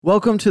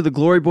Welcome to the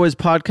Glory Boys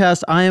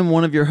podcast. I am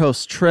one of your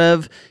hosts,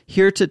 Trev,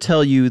 here to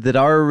tell you that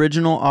our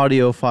original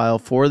audio file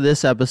for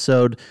this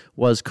episode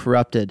was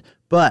corrupted.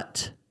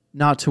 But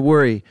not to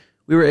worry,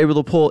 we were able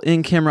to pull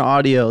in-camera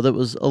audio that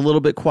was a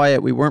little bit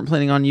quiet. We weren't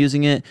planning on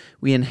using it.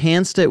 We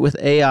enhanced it with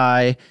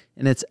AI,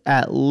 and it's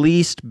at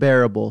least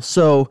bearable.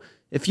 So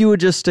if you would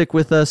just stick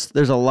with us,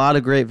 there's a lot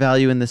of great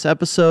value in this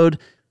episode.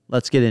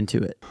 Let's get into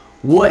it.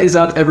 What is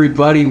up,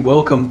 everybody?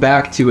 Welcome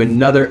back to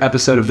another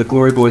episode of the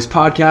Glory Boys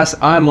podcast.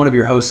 I'm one of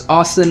your hosts,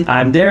 Austin.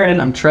 I'm Darren.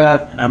 I'm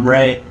Trev. And I'm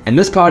Ray. And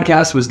this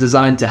podcast was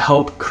designed to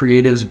help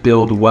creatives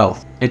build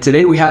wealth. And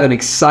today we have an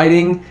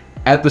exciting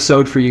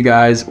episode for you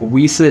guys.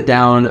 We sit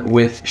down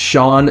with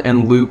Sean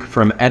and Luke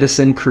from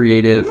Edison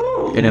Creative,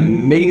 an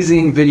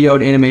amazing video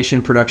and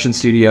animation production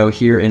studio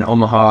here in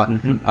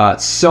Omaha.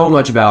 So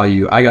much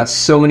value. I got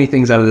so many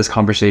things out of this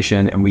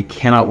conversation, and we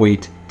cannot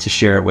wait to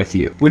share it with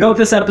you. We hope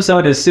this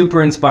episode is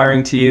super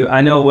inspiring to you.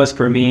 I know it was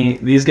for me.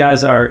 These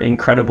guys are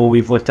incredible.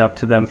 We've looked up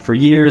to them for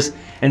years.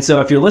 And so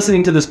if you're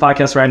listening to this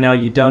podcast right now,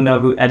 you don't know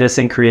who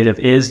Edison Creative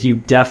is, you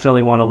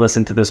definitely want to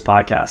listen to this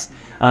podcast.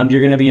 You're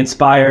going to be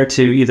inspired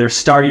to either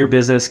start your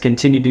business,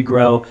 continue to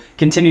grow,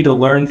 continue to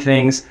learn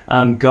things,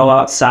 go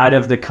outside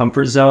of the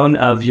comfort zone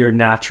of your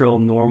natural,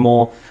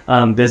 normal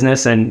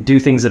business and do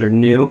things that are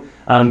new.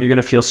 You're going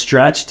to feel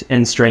stretched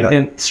and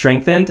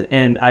strengthened.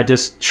 And I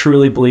just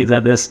truly believe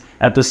that this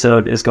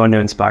episode is going to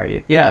inspire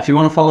you. Yeah, if you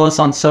want to follow us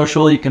on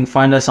social, you can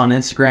find us on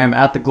Instagram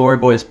at the Glory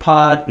Boys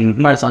Pod.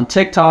 Find us on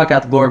TikTok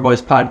at the Glory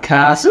Boys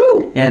Podcast.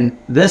 And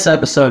this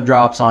episode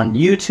drops on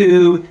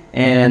YouTube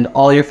and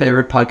all your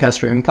favorite podcast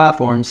streaming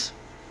platforms.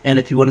 And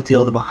if you want to see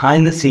all the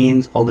behind the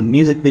scenes, all the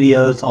music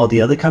videos, all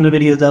the other kind of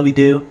videos that we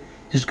do,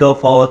 just go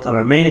follow us on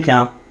our main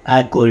account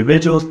at Glory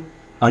Visuals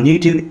on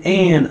YouTube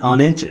and on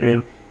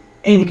Instagram.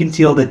 And you can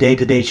see all the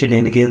day-to-day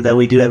shenanigans that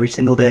we do every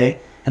single day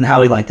and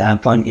how we like to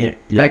have fun here.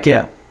 Heck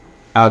yeah.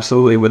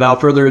 Absolutely. Without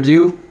further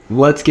ado,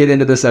 let's get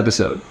into this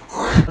episode.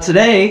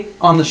 Today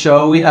on the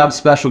show, we have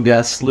special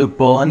guests Luke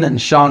Bullen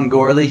and Sean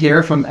Gorley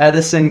here from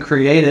Edison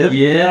Creative.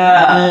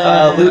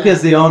 Yeah. Luke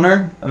is the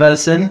owner of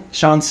Edison.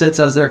 Sean sits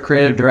as their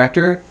creative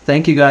director.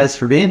 Thank you guys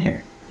for being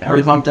here.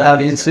 We're pumped to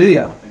have you in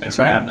studio. Thanks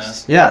for having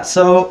us. Yeah,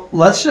 so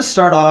let's just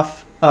start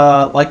off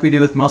like we do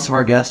with most of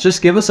our guests.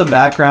 Just give us a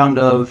background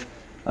of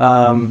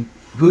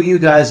who you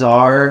guys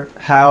are,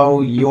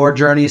 how your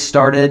journey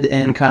started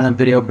in kind of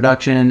video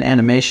production and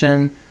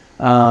animation,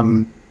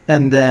 and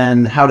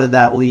then how did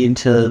that lead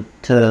to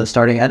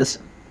starting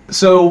Edison?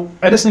 So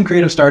Edison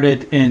Creative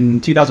started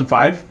in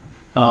 2005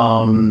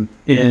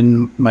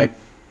 in my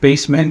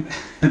basement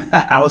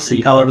house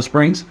in Colorado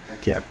Springs.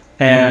 Yeah.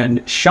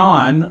 And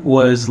Sean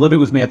was living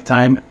with me at the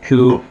time,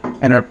 who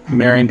ended up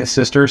marrying his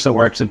sister, so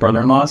we're actually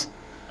brother-in-laws.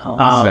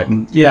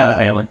 Yeah,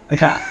 family.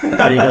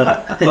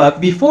 Yeah.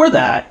 But before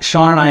that,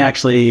 Sean and I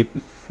actually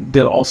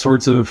did all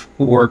sorts of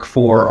work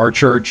for our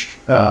church,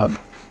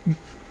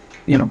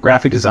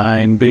 graphic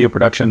design, video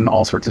production,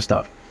 all sorts of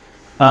stuff.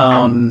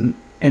 And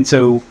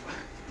so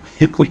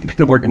we've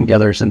been working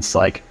together since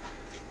like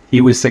he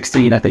was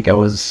 16, I think I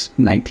was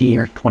 19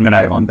 or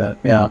 21 on that.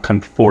 Yeah,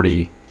 I'm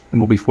 40 and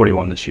we'll be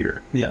 41 this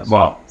year. Yeah.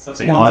 Wow.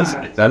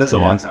 That is a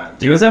long time.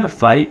 Do you guys ever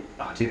fight?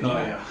 Oh,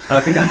 yeah.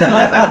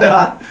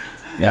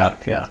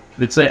 Yeah.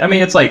 It's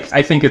like,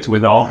 I think it's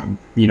with all,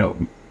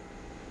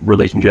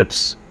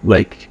 relationships,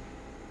 like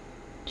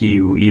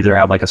you either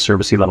have like a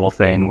servicey level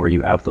thing where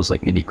you have those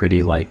like nitty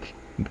gritty, like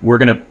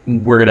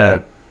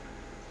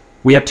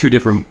we have two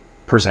different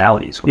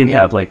personalities. We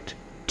have like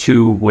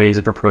two ways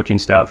of approaching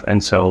stuff.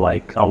 And so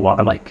like a lot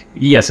of like,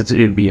 yes,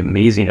 it'd be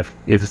amazing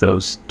if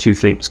those two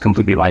things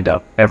completely lined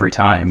up every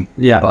time.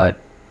 Yeah. But,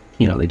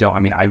 they don't. I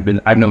mean,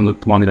 I've known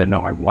Luke longer than I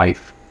know my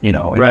wife, and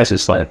Right. it's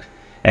just like,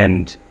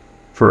 and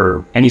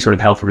for any sort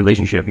of healthy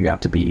relationship, you have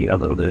to be a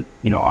little bit,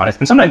 honest.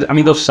 And sometimes,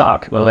 those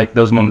suck. But like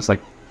those moments, like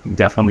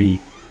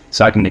definitely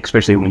suck, and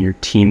especially when your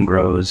team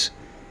grows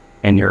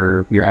and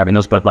you're having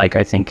those. But like,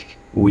 I think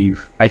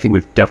we've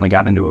definitely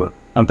gotten into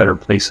a better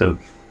place of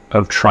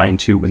trying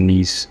to, when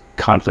these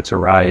conflicts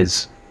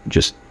arise,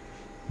 just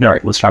all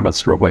right. Let's talk about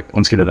this real quick.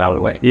 Let's get it out of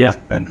the way. Yeah.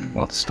 And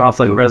let's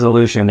Conflict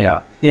resolution.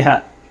 Yeah.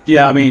 Yeah.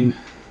 Yeah,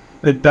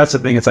 that's the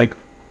thing. It's like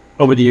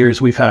over the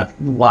years we've had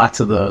lots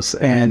of those,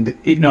 and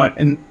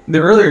in the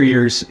earlier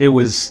years it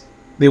was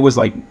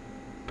like,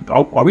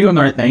 oh, are we doing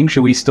the right thing?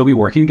 Should we still be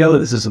working together?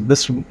 This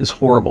is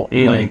horrible.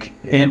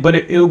 But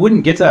it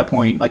wouldn't get to that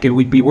point. Like it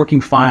would be working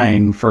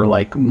fine for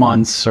like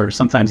months or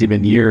sometimes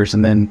even years,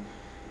 and then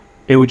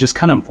it would just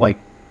kind of like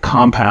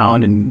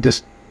compound and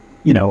just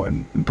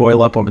and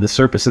boil up over the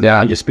surface, and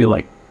I'd just be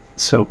like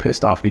so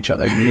pissed off at each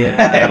other.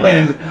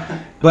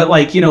 But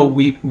like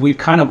we've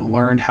kind of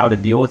learned how to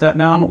deal with that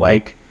now.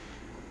 Like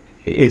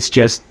it's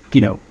just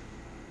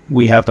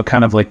we have the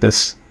kind of like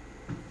this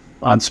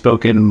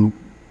unspoken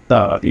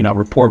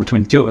rapport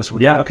between the two of us.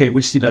 Well, yeah, okay,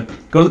 we just need to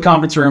go to the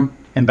conference room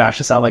and bash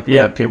this out. Like,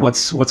 yeah, okay,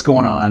 what's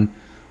going on?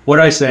 What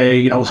did I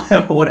say?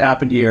 What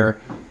happened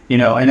here?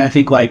 And I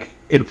think like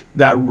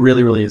that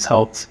really has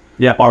helped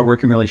our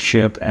working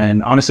relationship.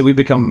 And honestly, we've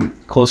become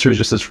closer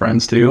just as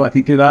friends too, I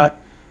think, through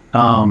that.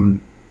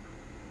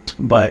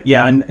 But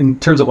yeah, in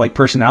terms of like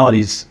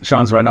personalities,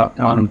 Sean's right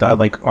on him that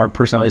like our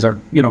personalities are,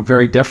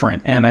 very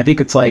different. And I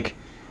think it's like,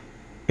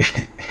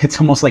 it's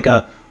almost like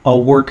a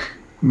work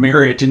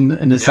marriage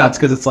in a sense,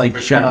 because it's like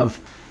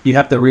you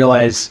have to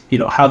realize,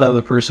 how the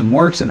other person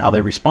works and how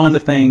they respond to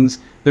things.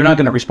 They're not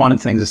going to respond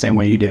to things the same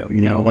way you do,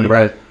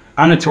 Right.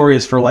 I'm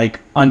notorious for like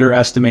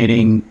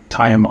underestimating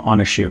time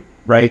on a shoot,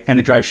 right? And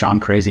it drives Sean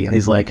crazy. And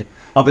he's like,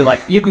 I'll be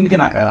like, you can get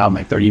out in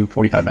like 30,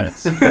 45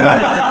 minutes. And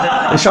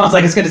Sean's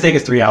like, it's going to take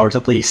us 3 hours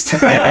at least.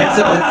 And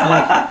so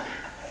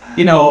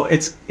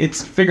it's like,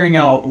 it's figuring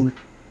out,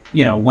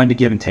 when to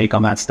give and take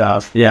on that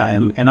stuff. Yeah.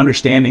 And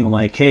understanding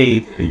like, hey,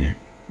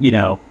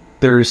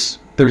 there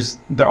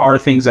are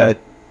things that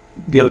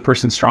the other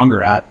person's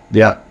stronger at.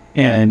 Yeah.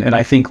 And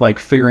I think like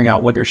figuring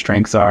out what your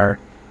strengths are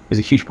is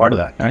a huge part of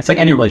that. And it's like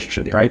any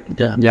relationship, right?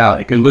 Yeah.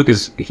 Like, and Luke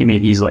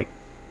he's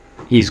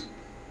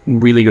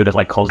really good at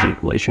like cultivating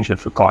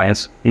relationships with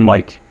clients. Mm-hmm.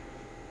 Like,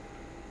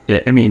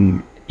 I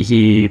mean,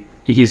 he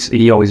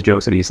always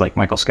jokes that he's like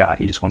Michael Scott.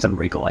 He just wants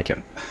everybody to like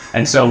him.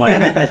 And so like,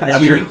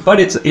 but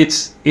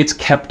it's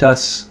kept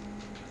us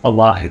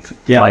alive.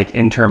 Yeah. Like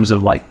in terms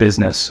of like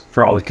business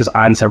for all, because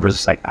I'm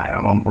just like, I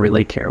don't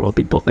really care what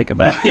people think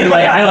about it.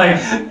 Like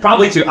I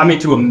probably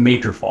to a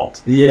major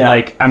fault. Yeah.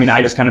 Like, I mean,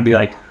 I just kind of be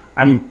like,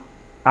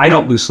 I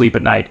don't lose sleep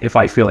at night if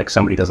I feel like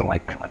somebody doesn't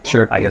like me. Like,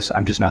 sure, I guess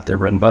I'm just not their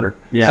bread and butter.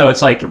 Yeah. So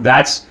it's like,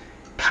 that's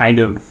kind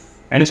of,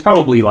 and it's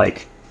probably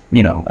like, I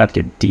have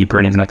to get deep or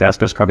anything like that.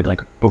 So it's probably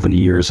like over the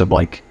years of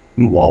like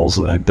walls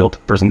that I built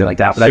or something like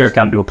that. But I've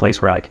gotten to a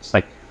place where it's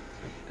like,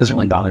 it doesn't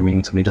really bother me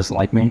when somebody doesn't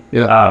like me.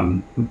 Yeah.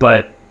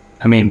 But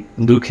I mean,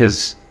 Luke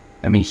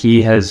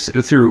he has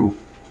through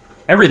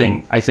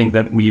everything I think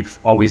that we've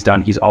always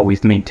done, he's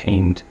always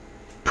maintained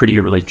pretty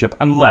good relationship,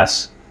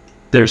 unless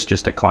there's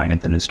just a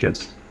client that is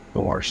just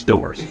the worst.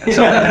 So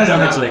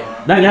it's like,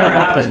 that never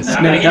happens. He's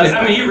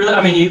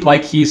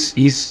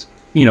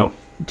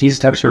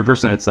the type of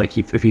person. It's like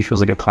if he feels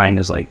like a client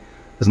is like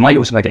doesn't like it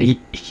or something like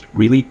that, he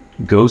really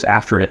goes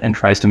after it and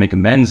tries to make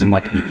amends and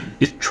like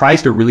he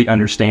tries to really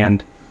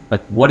understand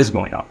like what is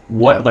going on.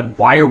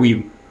 Why are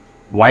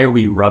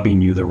we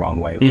rubbing you the wrong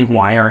way? Mm-hmm.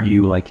 Why aren't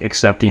you like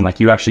accepting, like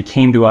you actually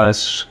came to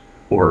us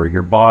or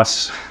your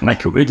boss?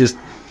 Like we just,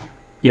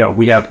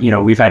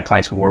 we've had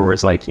clients before where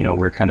it's like,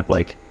 we're kind of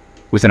like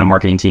within a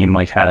marketing team,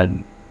 like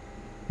had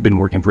been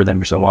working for them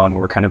for so long,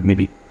 we're kind of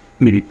maybe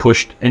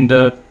pushed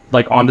into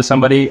like onto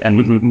somebody,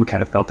 and we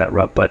kind of felt that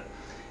rub. But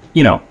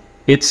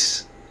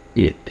it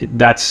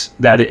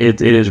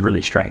is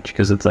really strange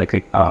because it's like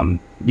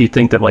you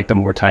think that like the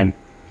more time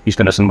you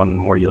spend with someone, the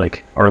more you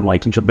like are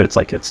like each other, but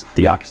it's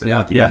the opposite.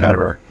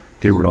 Yeah.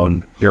 Your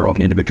own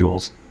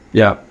individuals.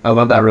 Yeah, I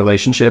love that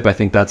relationship. I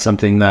think that's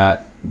something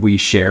that we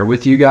share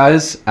with you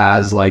guys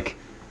as like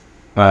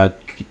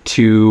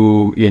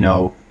two,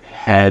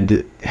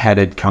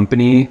 headed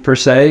company per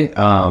se.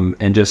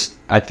 And just,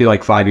 I feel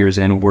like 5 years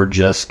in, we're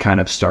just kind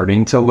of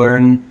starting to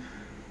learn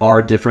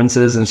our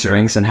differences and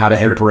strengths and how to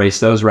embrace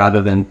those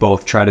rather than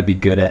both try to be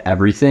good at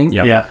everything.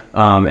 Yeah.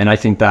 And I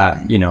think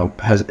that,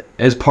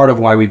 is part of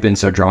why we've been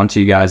so drawn to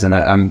you guys. And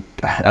I'm,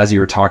 as you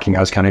were talking, I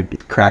was kind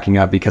of cracking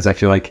up because I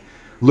feel like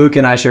Luke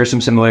and I share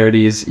some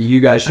similarities. You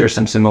guys share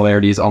some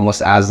similarities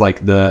almost as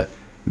like the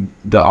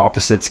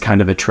opposites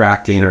kind of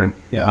attracting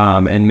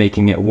and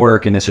making it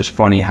work. And it's just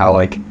funny how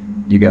like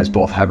you guys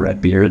both have red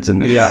beards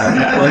and this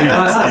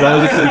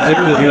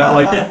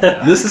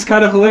is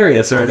kind of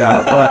hilarious right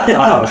now,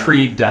 but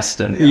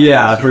predestined.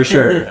 Yeah, for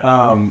sure.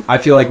 I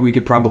feel like we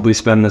could probably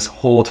spend this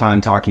whole time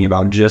talking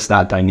about just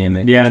that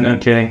dynamic. Yeah, no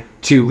kidding.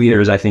 Two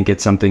leaders. I think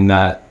it's something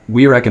that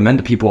we recommend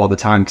to people all the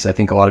time because I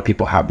think a lot of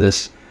people have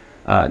this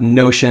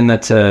notion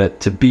that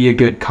to be a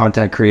good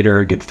content creator,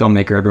 a good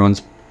filmmaker,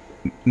 everyone's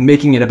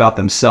making it about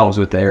themselves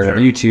with their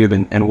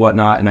YouTube and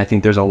whatnot. And I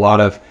think there's a lot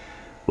of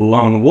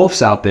lone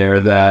wolves out there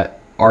that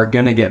are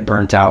going to get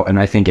burnt out. And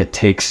I think it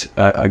takes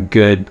a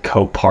good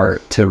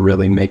co-part to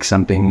really make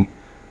something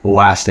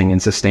lasting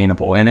and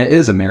sustainable. And it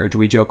is a marriage.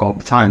 We joke all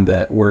the time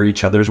that we're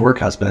each other's work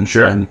husbands.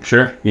 Sure.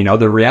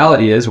 The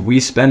reality is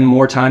we spend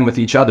more time with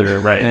each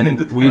other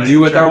and we do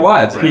with our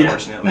wives.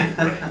 Unfortunately.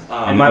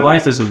 My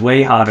wife is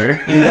way hotter.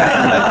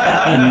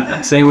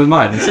 And same with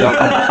mine. So,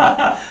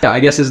 I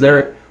guess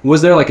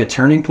was there like a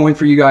turning point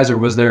for you guys, or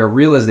was there a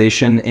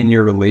realization in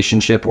your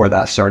relationship where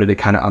that started to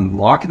kind of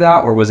unlock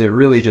that, or was it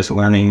really just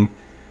learning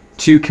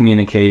to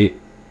communicate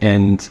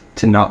and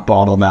to not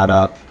bottle that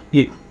up?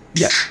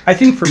 Yeah, I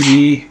think for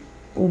me,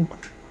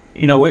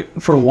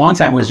 for a long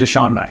time it was just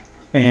Sean and I,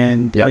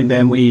 and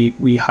then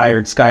we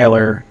hired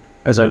Skylar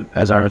as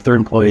our third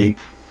employee,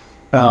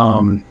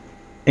 and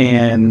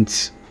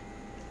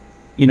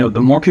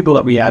the more people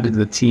that we added to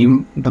the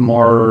team, the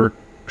more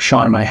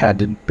Sean and I had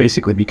to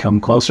basically become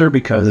closer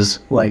because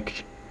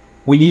like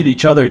we need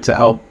each other to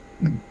help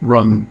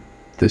run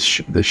this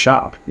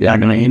shop. Yeah, you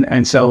know what I mean?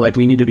 And so like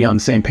we need to be on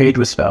the same page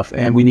with stuff,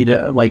 and we need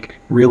to like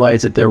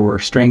realize that there were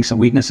strengths and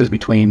weaknesses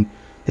between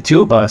the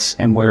two of us,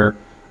 and where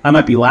I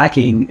might be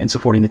lacking in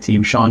supporting the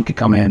team, Sean could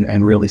come in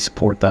and really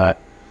support that,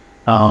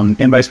 and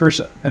vice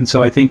versa. And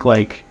so I think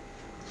like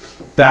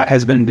that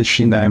has been an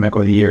interesting dynamic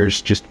over the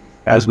years. Just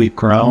as we've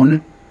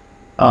grown,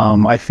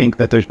 I think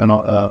that there's been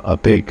a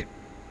big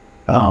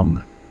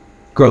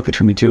growth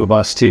between the two of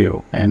us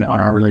too, and on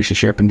our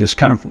relationship, and just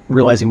kind of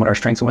realizing what our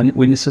strengths and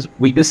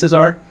weaknesses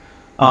are.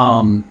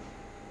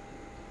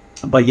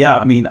 But yeah,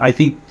 I mean, I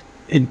think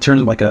in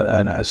terms of like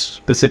a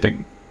specific,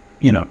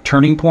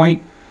 turning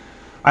point,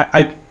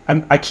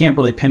 I can't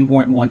really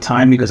pinpoint one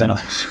time, because I know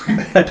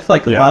there's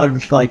like a lot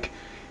of like,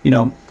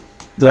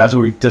 that's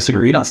where we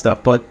disagreed on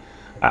stuff. But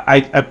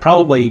I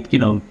probably,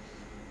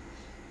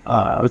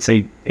 I would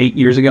say 8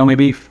 years ago,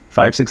 maybe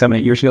 5, 6, 7,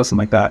 8 years ago,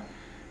 something like that.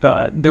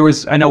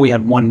 I know we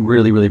had one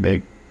really, really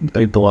big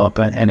blow up,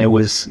 and it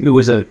was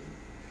a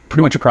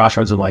pretty much a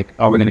crossroads of like,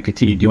 are we going to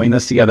continue doing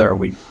this together? Or are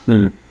we?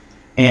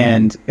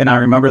 And I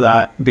remember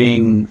that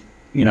being,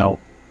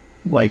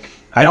 like,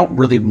 I don't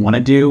really want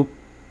to do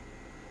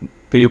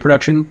video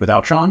production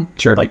without Sean.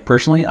 Sure. Like,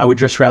 personally, I would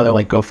just rather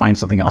like go find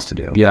something else to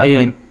do. Yeah.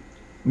 Like,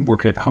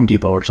 work at Home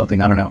Depot or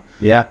something. I don't know.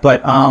 Yeah.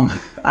 But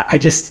I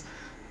just,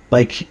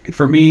 like,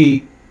 for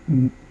me,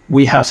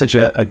 we have such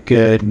a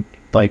good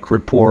like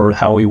rapport with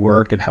how we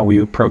work and how we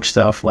approach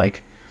stuff.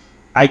 Like,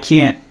 I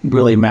can't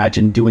really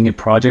imagine doing a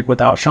project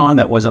without Sean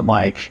that wasn't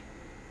like,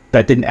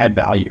 that didn't add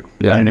value.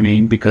 You know what I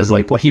mean? Because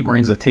like what he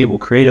brings to the table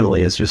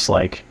creatively is just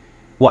like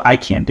what I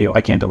can't do.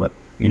 I can't do it.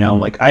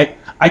 Like I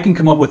can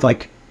come up with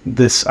like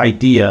this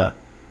idea,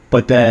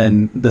 but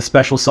then the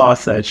special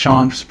sauce that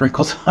Sean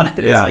sprinkles on it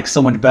is like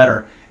so much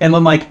better. And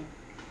then like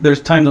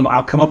there's times when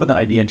I'll come up with an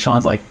idea and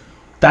Sean's like,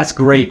 that's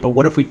great, but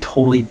what if we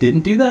totally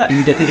didn't do that? And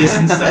we did this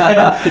instead?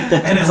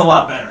 And it's a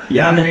lot better.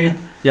 Yeah. You know what I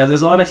mean? Yeah,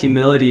 there's a lot of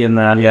humility in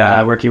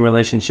that working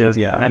relationship.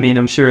 Yeah. I mean,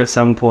 I'm sure at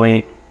some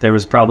point there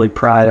was probably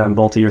pride on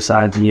both of your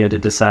sides, and you had to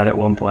decide at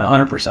one point.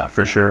 100%.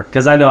 For sure.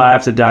 Because I know I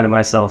have to die to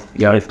myself.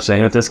 Yeah,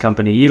 same with this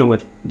company, even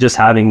with just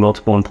having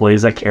multiple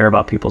employees, I care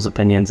about people's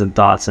opinions and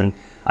thoughts and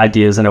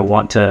ideas, and I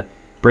want to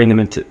bring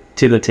them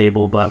to the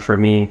table. But for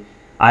me,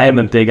 I am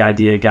a big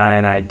idea guy,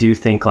 and I do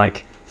think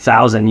like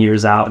 1,000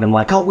 years out, and I'm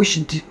like, oh, we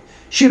should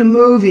shoot a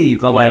movie.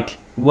 But like,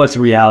 what's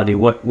reality?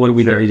 What do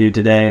we need to do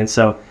today? And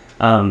so,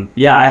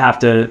 I have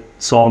to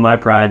swallow my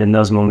pride in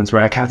those moments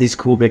where I have these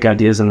cool big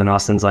ideas, and then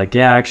Austin's like,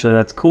 yeah, actually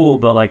that's cool,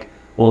 but like,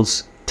 we'll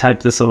just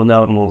type this little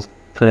note and we'll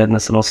put it in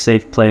this little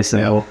safe place,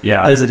 and we'll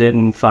visit it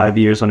in 5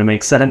 years when it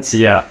makes sense.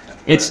 Yeah.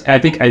 I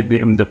think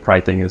the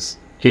pride thing is,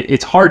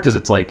 it's hard because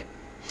it's like,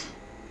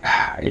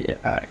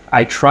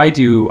 I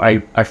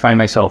find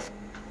myself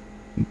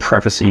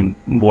prefacing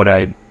what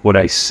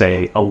I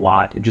say a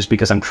lot, just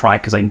because I'm trying,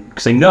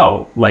 because I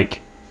know, like,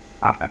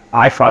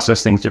 I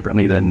process things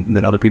differently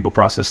than other people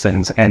process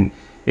things, and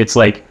it's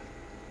like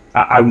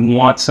I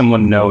want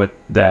someone to know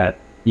that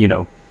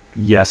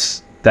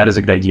yes, that is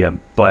a good idea,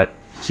 but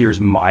here's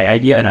my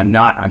idea, and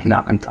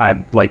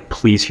I'm like,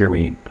 please hear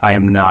me. I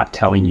am not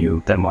telling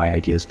you that my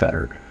idea is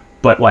better,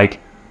 but like,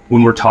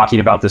 when we're talking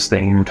about this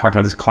thing, when we're talking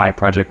about this client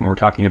project, when we're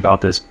talking about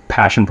this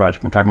passion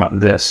project, when we're talking about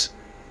this,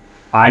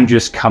 I'm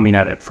just coming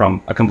at it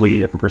from a completely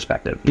different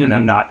perspective, and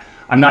I'm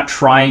not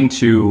trying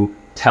to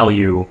tell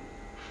you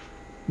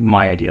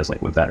my idea is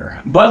like way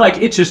better, but like,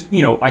 it's just,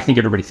 I think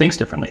everybody thinks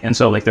differently. And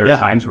so like, there are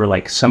times where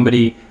like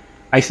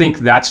I think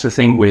that's the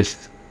thing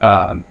with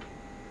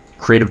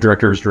creative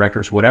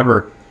directors,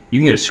 whatever, you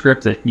can get a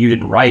script that you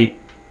didn't write,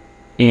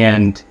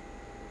 and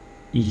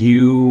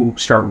you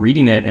start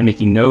reading it and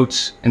making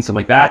notes and stuff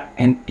like that,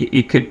 and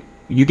you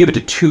give it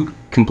to two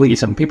completely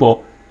separate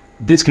people,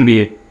 this can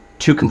be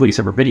two completely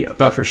separate videos.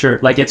 Oh, for sure.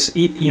 Like, it's,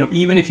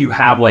 even if you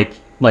have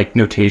like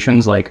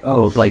notations, like,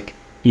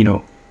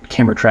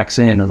 camera tracks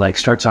in, or like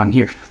starts on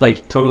here,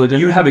 like, totally,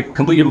 you have a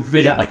completely different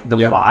video, like the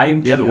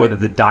vibe, whether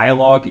the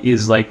dialogue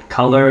is like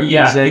color,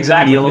 music,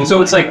 exactly. feeling. And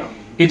so it's like,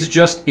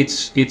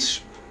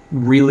 it's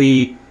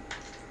really,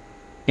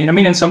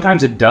 and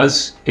sometimes it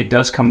does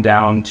come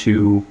down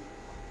to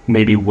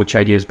maybe which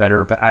idea is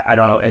better, but I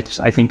don't know.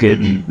 I think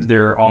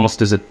there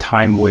almost is a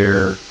time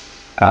where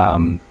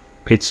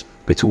it's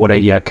what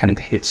idea kind of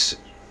hits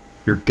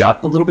your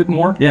gut a little bit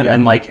more. Yeah.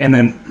 And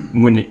then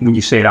when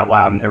you say it out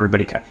loud, and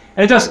everybody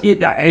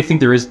I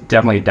think there is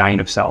definitely a dying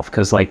of self,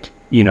 because like,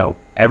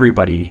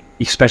 everybody,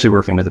 especially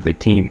working with a big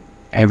team,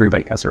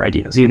 everybody has their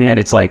ideas, and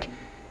it's like,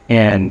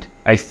 and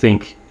I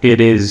think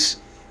it is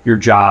your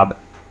job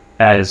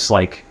as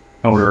like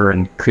owner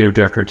and creative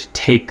director to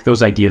take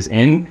those ideas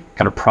in,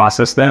 kind of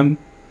process them,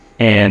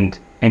 and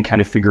kind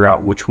of figure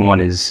out which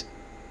one is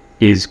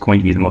going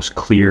to be the most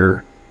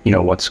clear,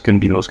 what's going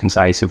to be the most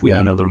concise. If we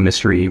have a little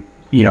mystery,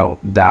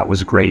 that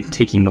was great,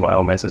 taking the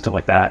elements and stuff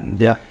like that.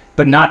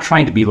 But not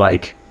trying to be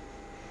like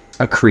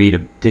a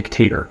creative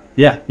dictator.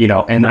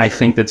 And I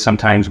think that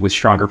sometimes with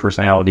stronger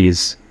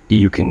personalities,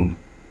 you can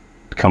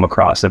come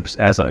across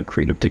as a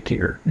creative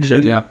dictator.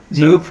 Do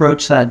you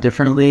approach that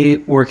differently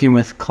working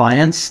with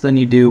clients than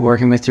you do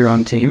working with your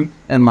own team,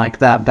 and like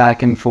that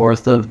back and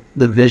forth of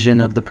the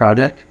vision of the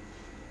project?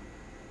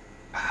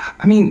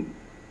 I mean,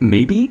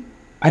 maybe.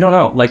 I don't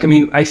know. Like,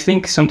 I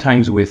think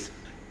sometimes with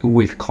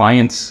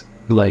clients,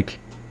 like,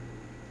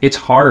 it's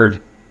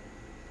hard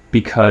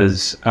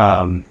because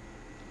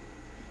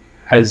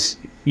as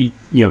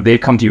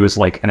they've come to you as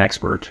like an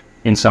expert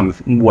in some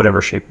whatever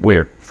shape,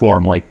 way,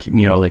 form. Like,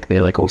 like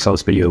they like, oh, saw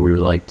this video, we were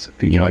like,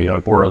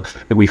 or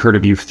that we heard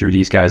of you through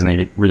these guys and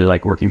they really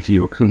like working with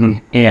you.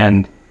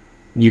 And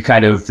they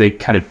kind of,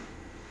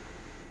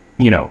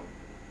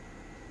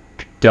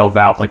 delve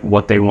out like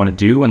what they want to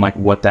do and like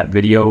what that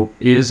video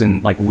is.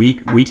 And like,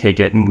 we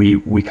take it and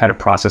we kind of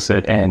process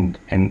it and,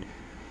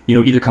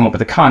 either come up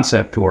with a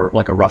concept or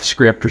like a rough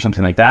script or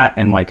something like that.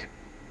 And like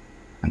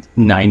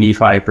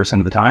 95%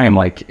 of the time,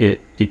 like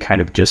it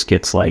kind of just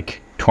gets like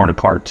torn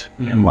apart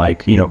and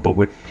like,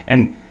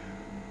 and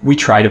we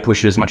try to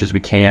push it as much as we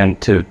can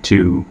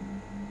to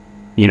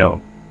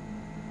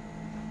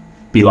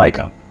be like,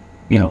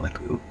 like,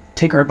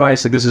 take our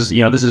advice. Like, this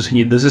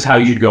is how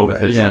you should go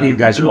with it. Yeah. You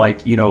guys are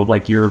like,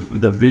 like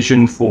the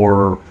vision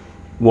for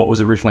what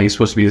was originally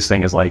supposed to be this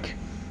thing is like,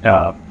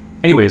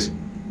 anyways,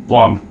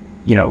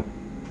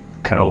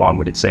 kind of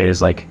long-winded say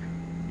is like,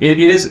 it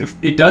is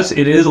a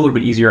little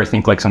bit easier, I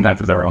think, like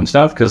sometimes with our own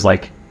stuff, because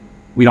like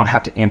we don't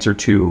have to answer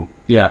to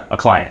a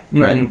client,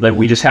 right? Like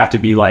we just have to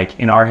be like,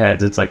 in our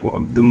heads, it's like, well,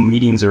 the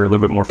meetings are a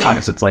little bit more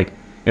focused. It's like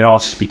it all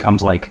just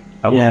becomes like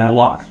a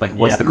lot. Like,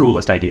 what's the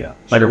coolest idea?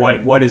 Like,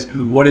 what is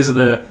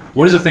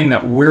the thing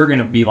that we're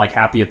gonna be like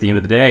happy at the end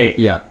of the day?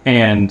 Yeah.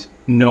 And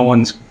no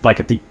one's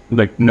like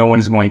no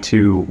one's going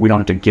to. We don't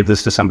have to give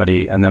this to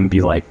somebody and then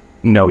be like,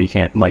 no, you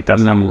can't. Like,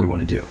 that's not what we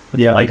want to do.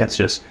 Yeah. Like, that's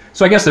just.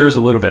 So I guess there is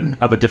a little bit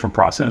of a different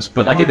process,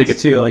 but I think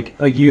it's too like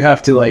you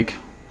have to like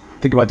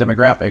think about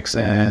demographics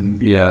and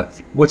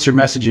what's your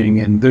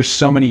messaging, and there's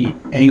so many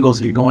angles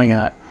that you're going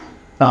at.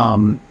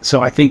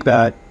 So I think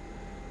that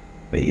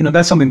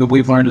that's something that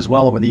we've learned as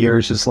well over the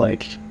years. Is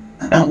like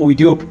when we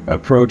do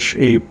approach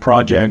a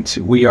project,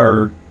 we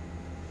are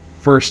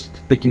first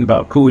thinking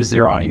about who is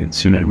their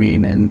audience, you know what I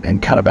mean,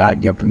 and kind of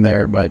backing up from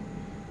there. But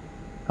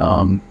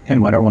and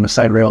I don't want to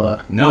side rail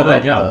No,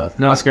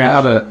 it's great. I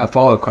have a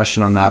follow-up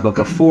question on that, but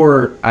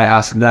before I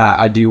ask that,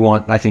 I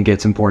think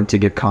it's important to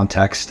give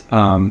context.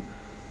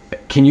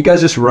 Can you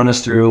guys just run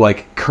us through,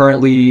 like,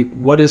 currently,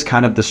 what is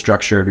kind of the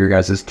structure of your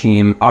guys'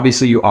 team?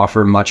 Obviously, you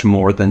offer much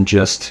more than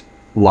just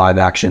live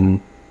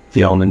action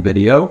film and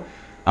video.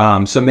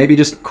 So maybe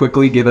just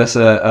quickly give us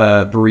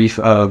a brief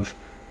of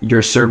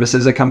your service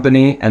as a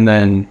company, and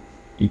then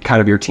kind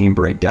of your team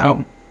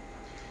breakdown.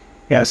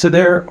 Yeah, so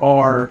there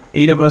are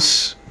 8 of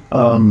us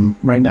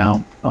right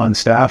now on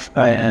staff,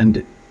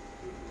 and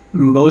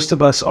most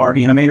of us are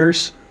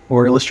animators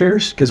or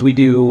illustrators, because we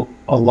do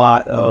a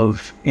lot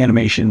of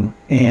animation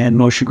and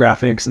motion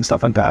graphics and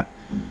stuff like that.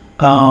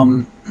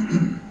 And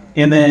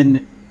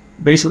then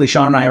basically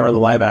Sean and I are the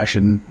live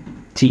action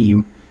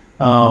team.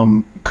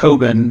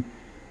 Coben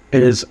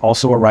is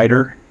also a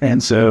writer,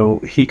 and so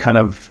he kind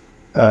of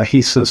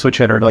he's a switch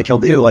hitter. Like, he'll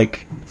do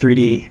like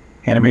 3D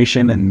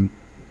animation and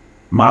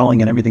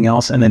modeling and everything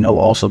else, and then he'll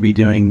also be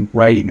doing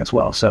writing as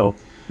well. So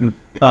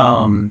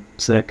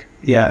sick.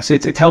 Yeah, so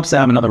it helps to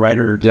have another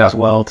writer as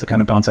well to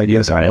kind of bounce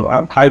ideas.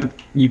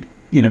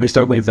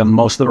 Historically have done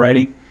most of the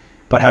writing,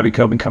 but having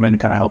Coben come in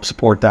and kind of help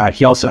support that.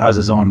 He also has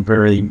his own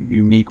very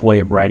unique way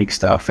of writing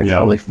stuff, and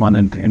really fun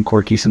and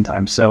quirky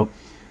sometimes. So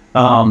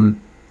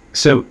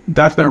so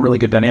that's been a really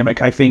good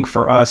dynamic. I think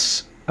for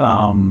us, we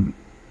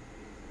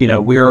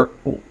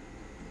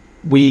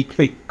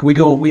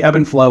ebb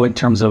and flow in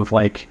terms of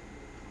like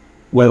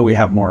whether we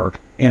have more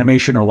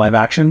animation or live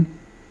action.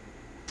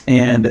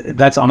 And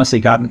that's honestly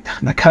got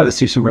us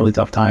through some really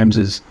tough times.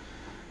 Is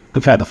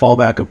we've had the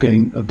fallback of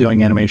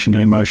doing animation,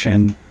 doing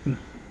motion,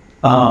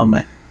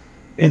 and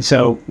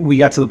so we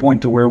got to the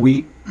point to where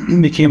we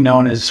became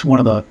known as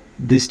one of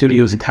the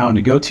studios in town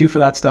to go to for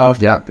that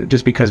stuff. Yeah,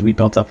 just because we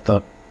built up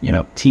the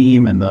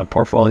team and the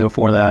portfolio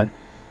for that.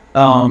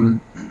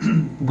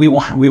 We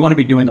want to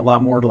be doing a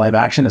lot more live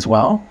action as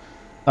well.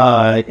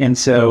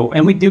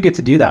 And we do get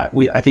to do that.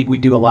 I think we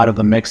do a lot of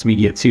the mixed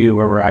media too,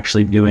 where we're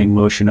actually doing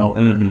motional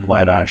and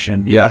live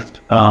action. Yeah.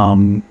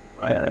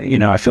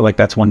 I feel like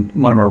that's one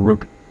of our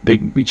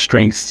big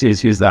strengths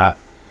is that.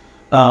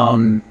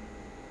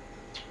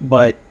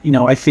 But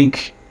I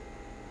think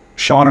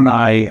Sean and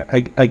I,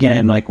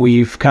 again, like,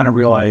 we've kind of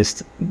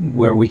realized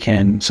where we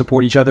can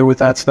support each other with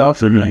that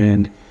stuff.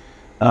 And,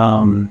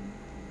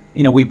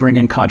 we bring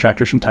in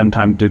contractors from time to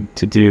time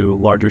to do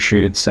larger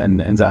shoots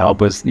and to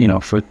help us,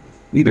 for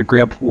either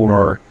grip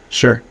or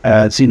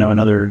as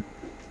another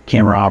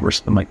camera op or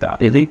something like that.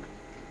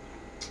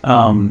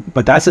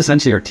 But that's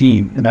essentially our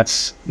team, and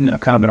that's kind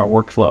of been our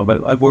workflow.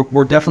 But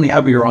we're definitely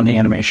heavier on the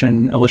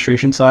animation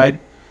illustration side.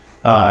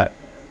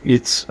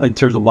 It's in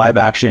terms of live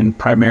action,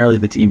 primarily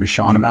the team is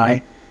Sean and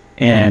I,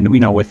 and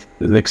with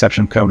the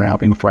exception of Coben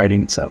helping with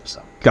writing and stuff.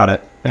 So got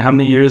it. And how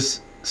many years?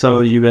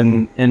 So you've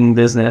been in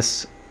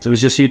business. So it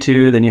was just you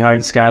two. Then you hired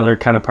Skylar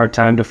kind of part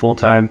time to full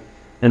time,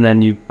 and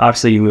then you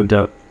moved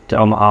up to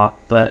Omaha,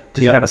 but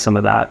just kind of some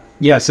of that.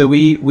 Yeah, so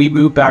we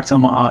moved back to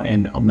Omaha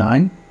in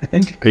 2009, I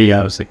think. Yeah,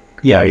 I was like,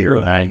 you're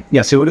 2009.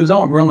 Yeah, so it was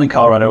we're only in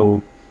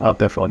Colorado out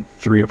there for like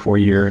 3 or 4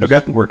 years.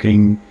 Okay.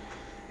 Working,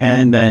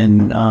 and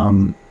then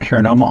here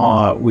in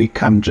Omaha, we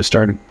kind of just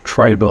started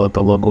trying to build up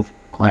a local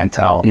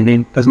clientele,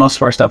 because most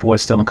of our stuff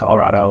was still in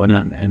Colorado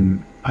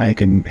and I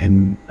think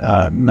in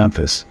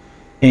Memphis.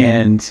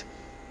 And,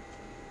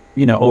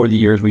 over the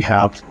years, we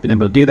have been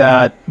able to do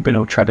that, been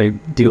able to try to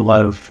do a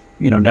lot of,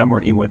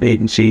 networking with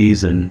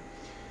agencies and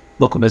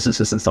local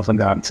businesses and stuff like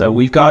that. So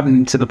we've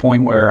gotten to the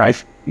point where I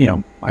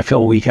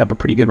feel we have a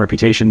pretty good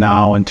reputation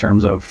now in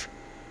terms of,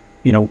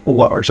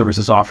 what our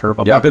services offer.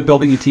 But I've been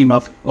building a team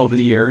up over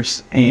the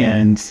years,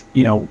 and,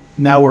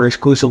 now we're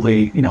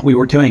exclusively, we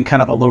were doing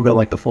kind of a little bit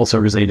like the full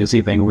service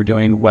agency thing. We're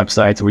doing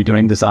websites, we're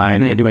doing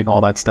design, we're doing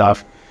all that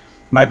stuff.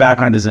 My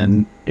background is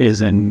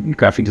in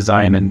graphic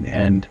design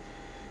and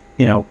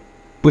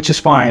which is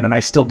fine, and I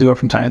still do it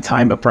from time to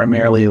time, but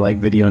primarily like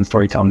video and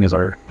storytelling is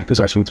our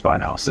sweet spot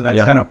now. So that's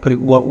kind of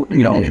what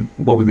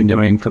we've been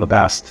doing for the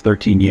past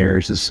 13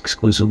 years is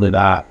exclusively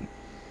that.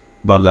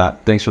 Love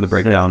that. Thanks for the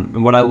breakdown.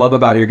 And what I love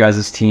about your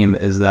guys' team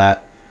is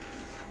that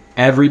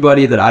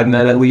everybody that I've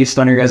met, at least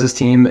on your guys'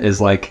 team, is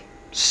like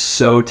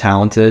so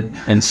talented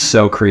and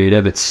so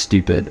creative. It's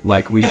stupid.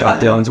 Like, we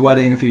shot Dylan's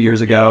wedding a few years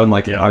ago, and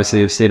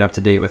obviously I've stayed up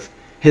to date with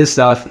his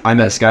stuff. I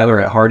met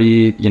Skylar at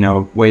Hardy,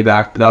 way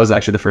back. But that was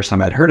actually the first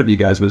time I'd heard of you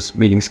guys, was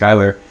meeting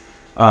Skylar.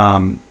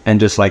 And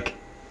just like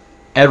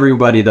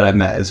everybody that I've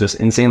met is just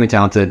insanely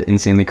talented,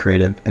 insanely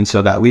creative. And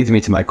so that leads me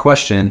to my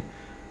question.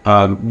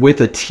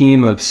 With a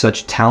team of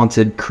such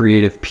talented,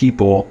 creative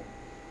people,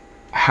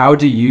 how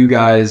do you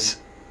guys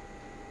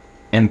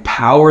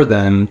empower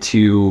them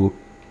to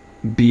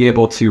be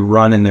able to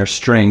run in their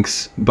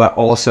strengths, but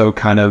also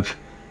kind of,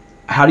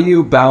 how do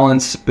you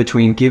balance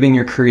between giving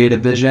your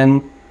creative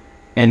vision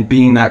and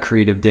being that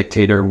creative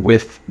dictator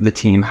with the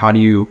team? How do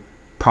you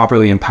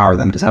properly empower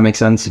them? Does that make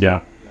sense?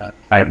 Yeah.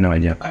 I have no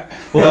idea.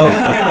 Well,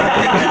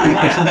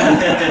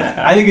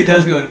 I think it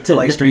does go to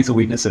like strengths and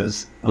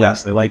weaknesses.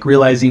 Honestly, like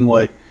realizing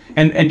what,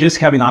 and just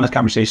having honest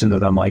conversations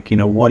with them. Like,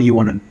 what do you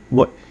want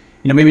to,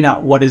 maybe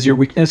not what is your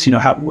weakness,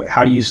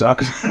 how do you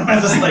suck?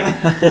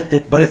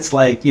 But it's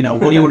like, what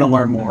do you want to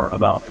learn more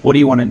about? What do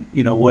you want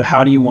to,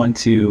 how do you want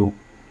to,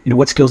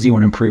 what skills do you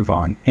want to improve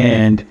on?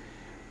 And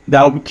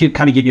that'll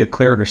kind of give you a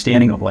clear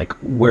understanding of like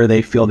where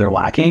they feel they're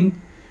lacking.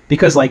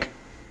 Because like,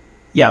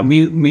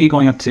 me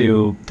going up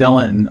to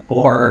Dylan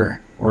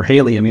or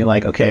Haley and be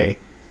like, okay,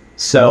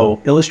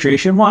 so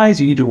illustration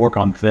wise, you need to work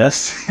on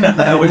this.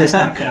 That would just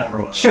not kind of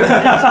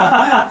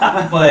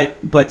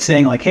but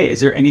saying like, hey,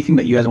 is there anything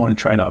that you guys want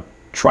to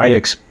try to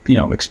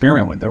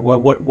experiment with, or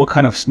what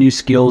kind of new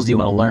skills do you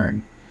want to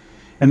learn?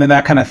 And then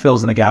that kind of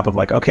fills in the gap of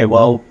like, okay,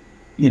 well,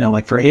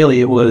 like for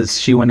Haley,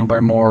 she wanted to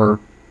learn more,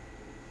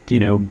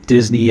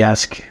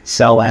 Disney-esque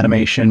cell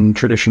animation,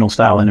 traditional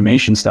style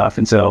animation stuff.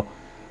 And so,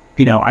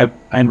 I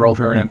enrolled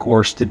her in a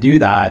course to do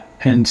that.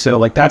 And so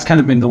like, that's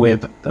kind of been the way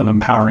of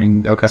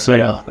empowering. Okay. So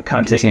kind of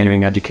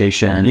continuing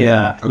education.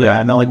 Yeah. Okay. Yeah.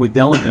 And then like with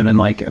Dylan, and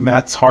like,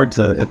 that's hard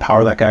to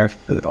empower that guy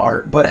with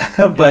art, but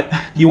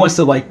he wants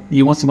to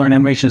learn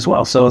animation as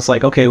well. So it's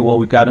like, okay, well,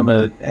 we've got him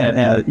a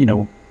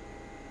 2D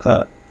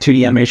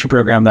animation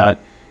program that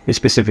is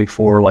specific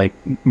for like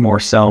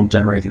more cell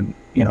generated,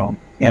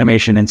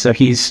 animation. And so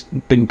he's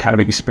been kind of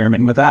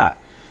experimenting with that.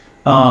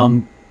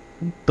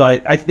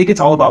 But I think it's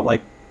all about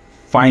like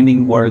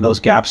finding where those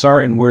gaps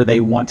are and where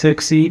they want to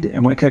exceed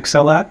and want to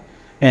excel at,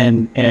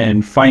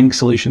 and finding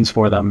solutions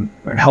for them,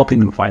 or helping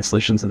them find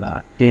solutions to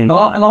that. And a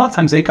lot of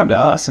times they come to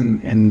us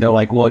and they're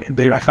like, well,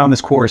 I found this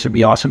course, it'd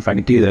be awesome if I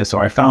could do this,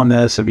 or I found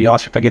this, it'd be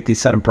awesome if I get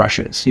these set of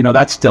brushes.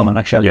 That's still an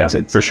actually. Yeah,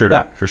 for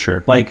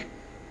sure. Like,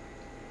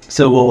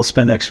 so we'll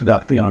spend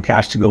extra,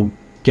 cash to go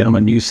get him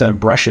a new set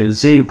of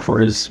brushes for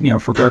his,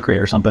 for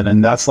Procreate or something.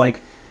 And that's like,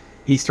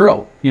 he's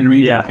thrilled, you know what I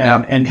mean?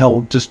 Yeah. And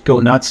he'll just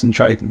go nuts and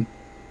try to,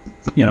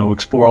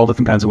 explore all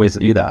different kinds of ways to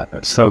do that.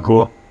 It's so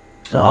cool.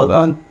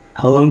 So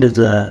how long does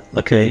an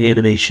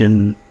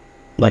animation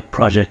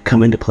project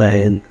come into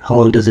play, and how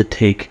long does it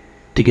take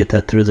to get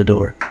that through the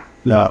door?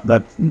 No,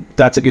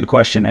 that's a good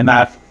question. And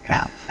I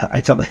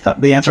tell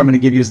the answer I'm going to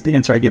give you is the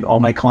answer I give all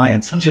my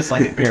clients. Just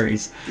like it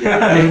varies.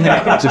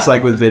 Just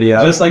like with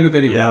video.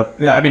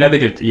 Yeah. I mean, I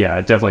think it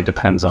definitely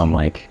depends on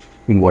like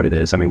what it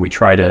is. I mean, we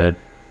try to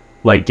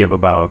like give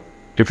about,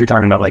 if you're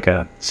talking about like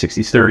a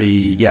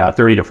 30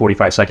 to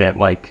 45 second,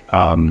 like,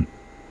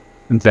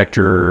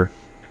 vector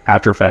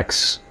After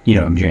Effects,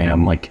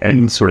 jam, like,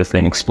 and sort of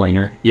thing,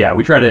 explainer. Yeah.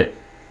 We try to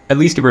at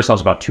least give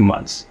ourselves about 2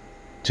 months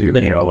to,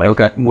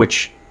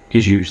 which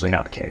is usually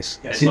not the case.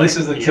 Yeah, see, this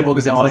is the typical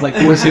example. I was like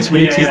 4 to 6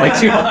 weeks. He's like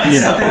 2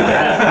 months.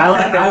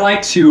 I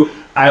like to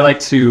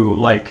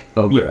like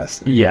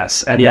Yes.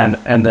 Yes,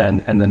 and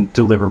then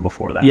deliver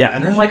before that. Yeah,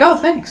 and they're like, oh,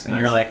 thanks, and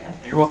you're like,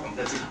 you're welcome.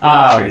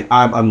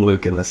 I'm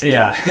Luke in this.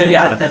 Yeah.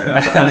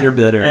 You're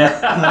bitter.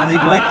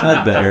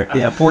 Not better.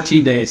 Yeah,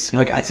 14 days.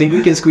 Like, I think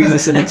we can squeeze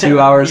this into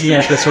 2 hours.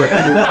 Yeah, that's right.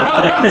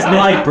 It's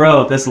like,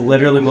 bro, this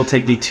literally will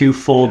take me 2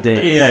 full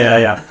days.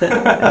 Yeah.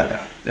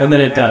 And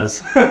then it does.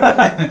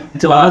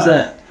 So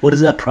what does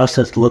that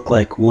process look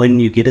like when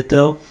you get it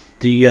though?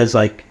 Do you guys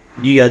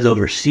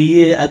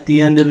oversee it at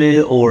the end of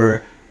it,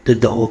 or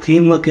did the whole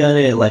team look at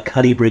it? Like,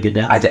 how do you break it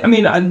down? I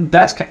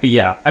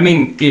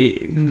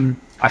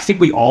think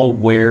we all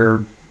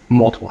wear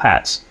multiple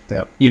hats.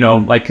 Yep. You know,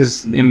 like,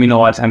 because, I mean, a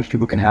lot of times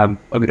people can have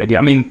a good idea.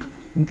 I mean,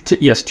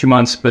 yes, 2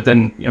 months, but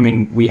then, I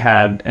mean, we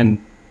had,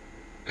 and,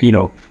 you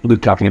know,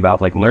 Luke talking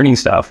about, like, learning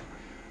stuff.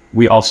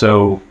 We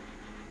also,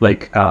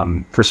 like,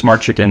 for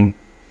Smart Chicken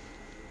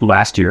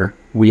last year,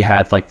 we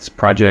had, like, this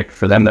project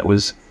for them that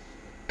was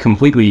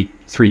completely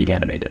 3D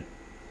animated,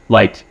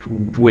 like,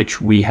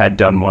 which we had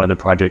done one of the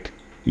project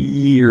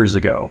years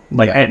ago.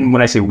 Like, and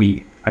when I say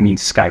we, I mean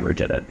Skyler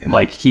did it.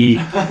 Like,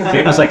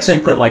 it was like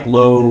super, like,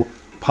 low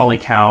poly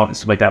count and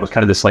stuff like that. It was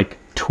kind of this, like,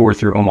 tour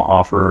through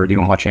Omaha for the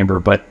Omaha Chamber.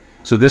 But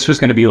so this was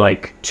going to be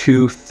like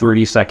 2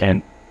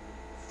 30-second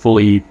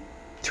fully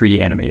 3D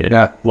animated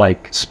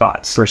like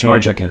spots For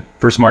Smart Chicken.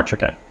 For Smart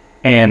Chicken.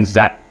 And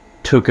that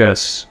took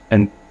us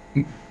in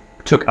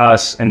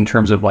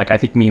terms of, like, I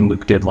think me and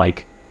Luke did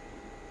like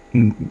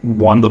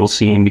one little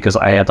scene because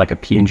I had like a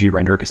PNG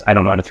render because I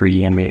don't know how to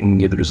 3D animate, and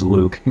neither does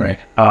Luke. Right.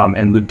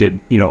 And Luke did,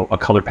 you know, a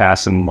color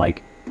pass and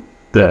like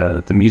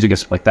the music and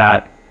stuff like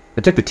that.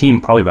 It took the team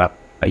probably about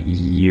a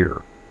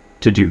year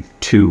to do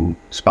 2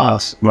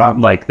 spots. Well,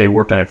 like, they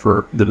worked on it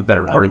for the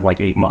better part of like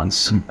 8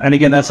 months. And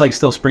again, that's like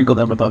still sprinkled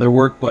in with other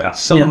work, but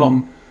some of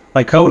them,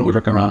 like Cohen, we're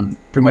working on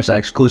pretty much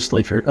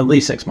exclusively for at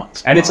least 6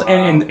 months. And it's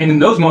and in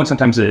those moments,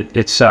 sometimes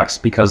it sucks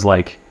because,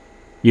 like,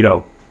 you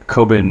know,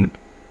 Coben,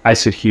 I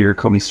sit here,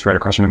 Coben's right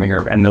across from me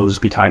here, and those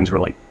be times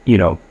where, like, you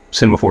know,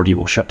 Cinema 4D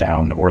will shut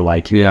down, or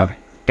like,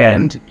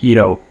 and, you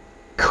know,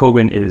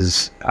 Coben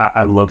is,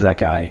 I love that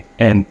guy,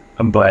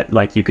 but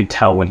like, you could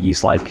tell when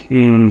he's like,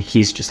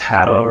 he's just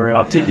had it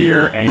up to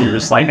here, and you're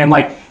just like, and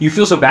like, you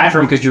feel so bad for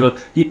him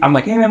because I'm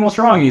like, hey man, what's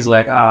wrong? He's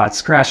like,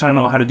 it's crashed, I don't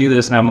know how to do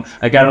this, and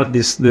I got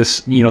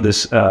this you know,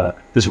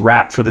 this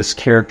rap for this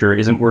character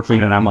isn't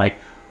working, and I'm like,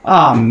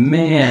 oh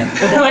man.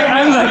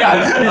 I was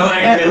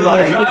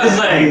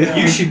like,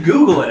 you should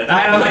Google it.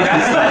 I was like,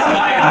 that's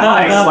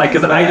nice, like,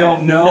 because I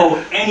don't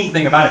know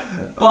anything about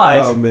it. But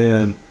oh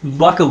man,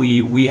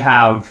 luckily we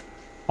have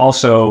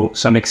also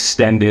some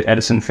extended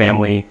Edison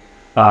family,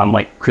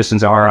 like Kristen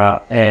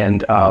Zara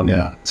and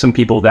some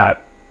people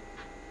that,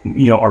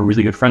 you know, are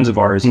really good friends of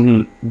ours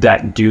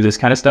that do this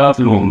kind of stuff,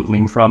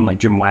 learning from, like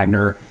Jim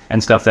Wagner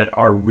and stuff, that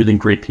are really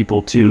great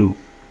people to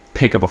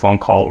pick up a phone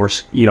call, or,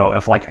 you know,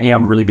 if like, hey,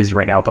 I'm really busy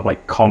right now, but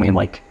like, call me in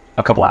like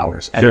a couple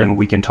hours, and then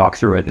we can talk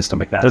through it and stuff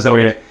like that.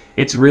 So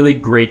it's really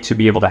great to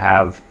be able to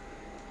have,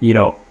 you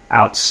know,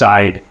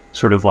 outside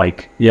sort of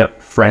like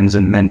friends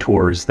and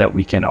mentors that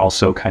we can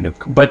also kind of,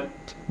 but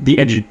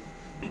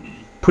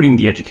putting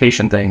the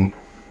education thing,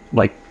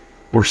 like,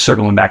 we're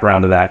circling back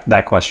around to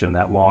that question,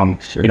 that long,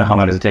 you know, how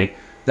long does it take?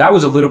 That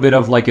was a little bit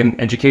of like an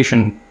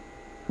education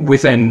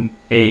within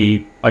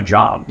a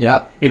job.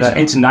 Yeah.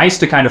 It's nice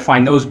to kind of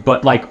find those,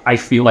 but like, I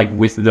feel like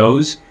with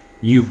those,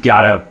 you've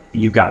got to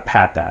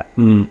pat that.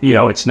 You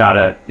know, it's not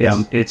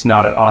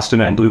an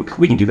Austin and Luke,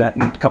 we can do that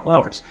in a couple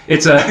hours.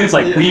 It's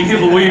like,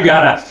 we've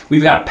got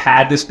to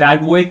pad this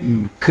bad boy,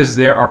 because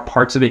there are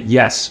parts of it,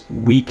 yes,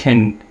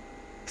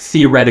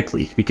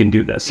 theoretically we can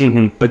do this,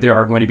 but there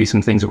are going to be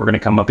some things that we're going to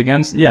come up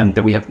against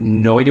that we have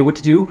no idea what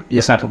to do.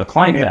 It's not to the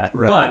client that,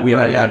 but we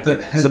have.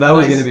 So that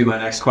was going to be my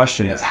next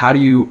question: is how do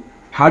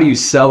you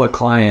sell a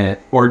client,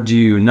 or do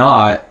you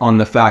not, on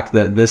the fact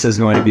that this is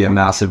going to be a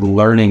massive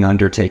learning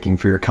undertaking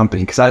for your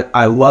company? Because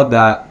I love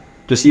that.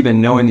 Just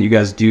even knowing that you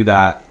guys do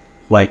that,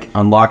 like,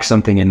 unlocks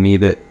something in me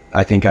that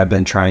I think I've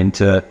been trying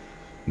to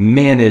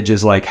manage,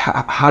 is like,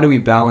 how do we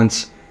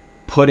balance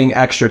putting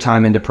extra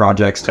time into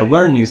projects to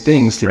learn new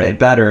things, to get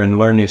better and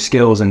learn new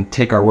skills and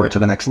take our work to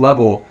the next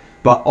level,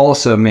 but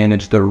also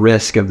manage the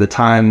risk of the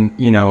time,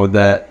 you know,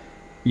 that,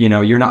 you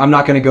know, I'm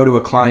not going to go to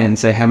a client and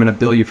say, hey, I'm going to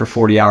bill you for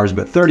 40 hours,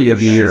 but 30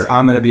 of you,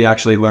 I'm going to be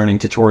actually learning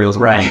tutorials.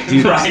 Right.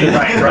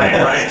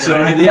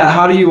 So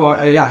how do you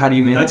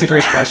manage? That's a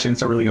great question.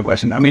 It's a really good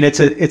question. I mean, it's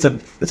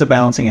a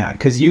balancing act,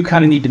 because you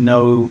kind of need to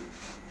know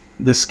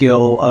the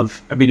skill of,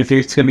 I mean, if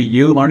it's going to be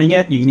you learning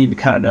it, you need to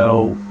kind of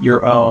know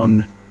your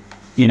own,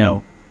 you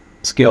know,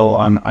 skill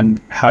on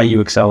how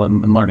you excel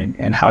in learning,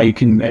 and how you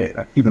can,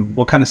 even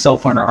what kind of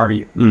self-learner are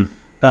you?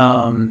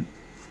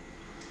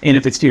 And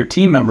if it's to your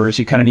team members,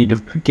 you kind of need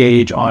to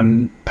gauge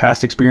on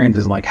past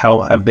experiences, like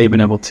how have they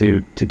been able to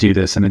do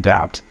this and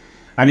adapt.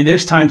 I mean,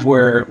 there's times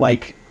where,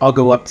 like, I'll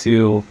go up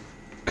to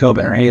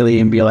Coben or Haley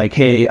and be like,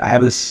 hey, I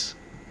have this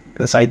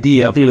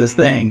idea for this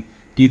thing.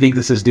 Do you think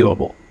this is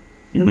doable?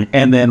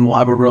 And then we'll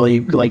have a really,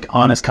 like,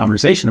 honest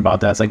conversation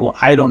about that. It's like, well,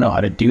 I don't know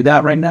how to do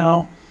that right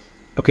now.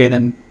 Okay,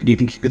 then do you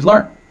think you could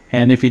learn?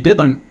 And if you did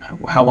learn,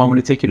 how long would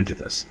it take you to do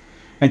this?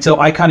 And so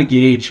I kind of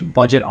gauge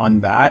budget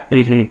on that.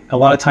 A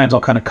lot of times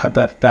I'll kind of cut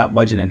that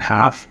budget in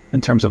half in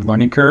terms of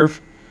learning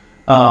curve.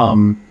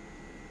 On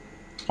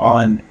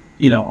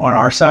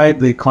our side,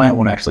 the client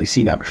won't actually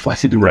see that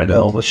reflected in the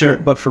bill.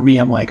 But for me,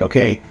 I'm like,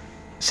 okay,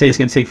 say it's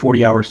going to take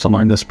 40 hours to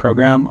learn this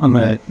program. I'm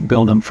going to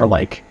build them for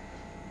like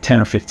 10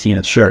 or 15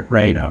 at shirt,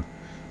 right?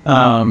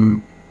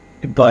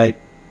 But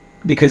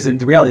because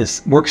the reality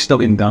is, work's still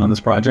getting done on this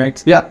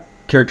project.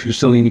 Characters are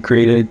still getting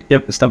created.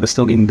 The stuff is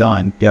still getting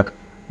done.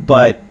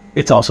 But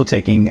it's also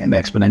taking an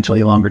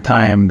exponentially longer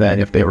time than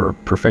if they were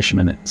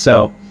proficient in it.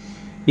 So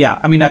yeah,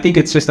 I mean, I think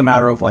it's just a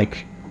matter of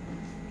like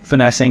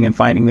finessing and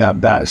finding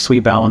that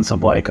sweet balance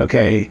of like,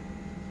 okay,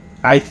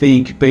 I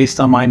think based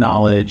on my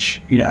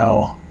knowledge, you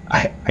know,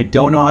 I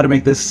don't know how to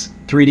make this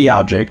 3D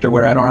object, or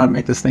where I don't know how to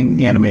make this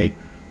thing animate,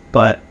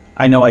 but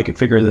I know I can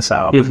figure this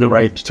out with the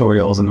right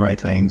tutorials and the right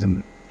things.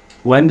 And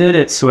when did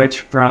it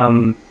switch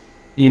from,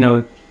 you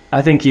know,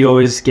 I think you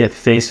always get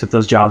faced with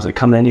those jobs that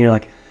come in and you're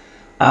like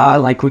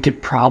we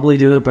could probably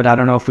do it, but I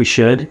don't know if we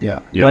should. Yeah.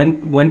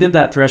 When did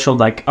that threshold,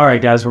 like, all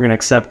right, guys, we're going to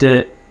accept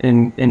it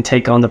and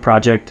take on the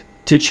project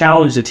to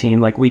challenge the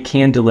team? Like, we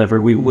can deliver,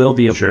 we will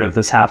be able to make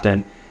this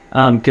happen.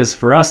 Because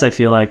for us, I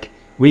feel like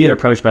we get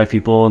approached by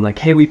people and like,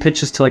 hey, we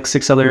pitched this to like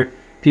 6 other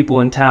people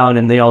in town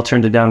and they all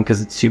turned it down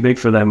because it's too big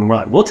for them. And we're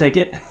like, we'll take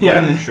it.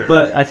 Yeah, sure.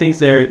 But I think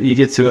you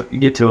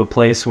get to a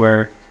place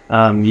where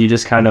you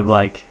just kind of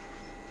like,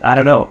 I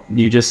don't know,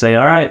 you just say,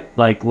 all right,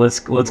 like, let's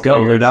go.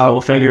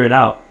 We'll figure it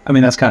out. I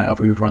mean, that's kind of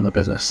how we would run the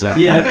business.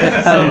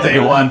 Yeah. Day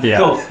one. Yeah.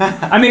 Cool.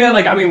 I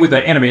mean, with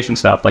the animation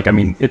stuff, like, I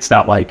mean, it's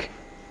not like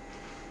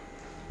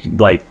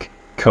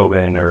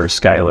Coben or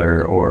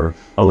Skylar or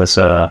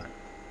Alyssa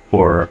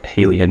or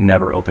Haley had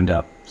never opened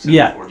up.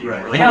 Yeah.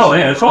 Like, oh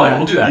yeah, it's fine.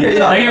 We'll do that.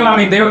 Like, I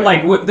mean, they were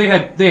like,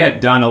 they had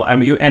done. I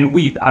mean, and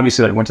we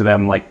obviously like went to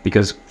them like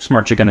because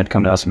Smart Chicken had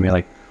come to us and be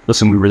like,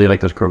 listen, we really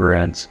like those Kroger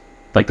ads.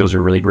 Like, those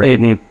are really great.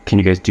 Can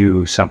you guys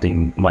do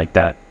something like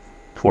that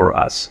for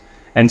us?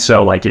 And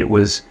so like it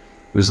was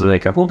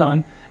like, hold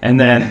on, and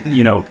then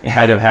you know,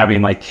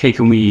 having like, hey,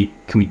 can we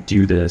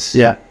do this?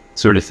 Yeah.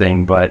 Sort of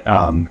thing. But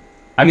I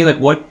mean, like,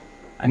 what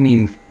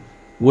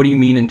do you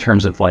mean in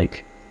terms of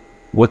like,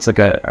 what's like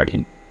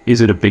is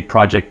it a big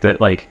project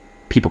that like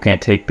people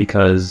can't take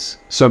because?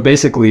 So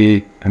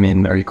basically, I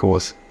mean, are you cool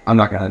with, I'm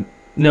not gonna.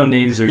 No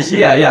names or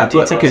Yeah.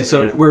 But, okay,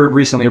 so we're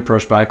recently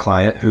approached by a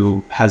client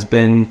who has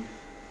been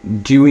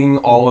doing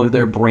all of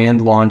their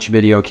brand launch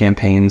video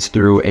campaigns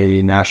through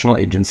a national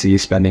agency,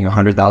 spending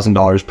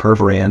 $100,000 per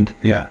brand.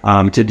 Yeah.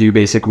 To do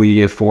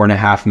basically a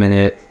 4.5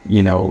 minute,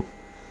 you know,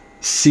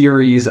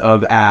 series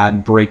of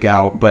ad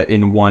breakout, but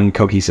in one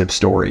cohesive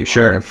story.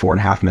 Sure.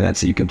 4.5 minutes,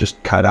 so you can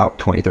just cut out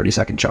 20-30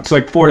 second chunks. It's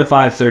like 4 to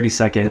 5, 30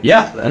 second.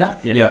 Yeah.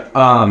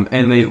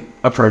 And they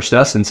approached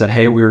us and said,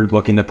 hey, we're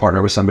looking to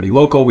partner with somebody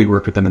local. We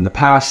worked with them in the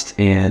past,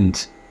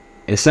 and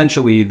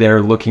essentially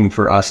they're looking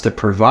for us to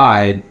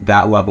provide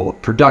that level of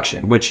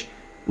production, which,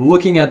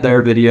 looking at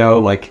their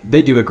video, like,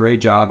 they do a great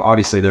job.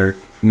 Obviously they're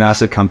a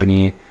massive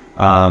company,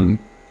 but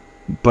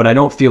I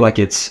don't feel like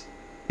it's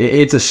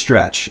a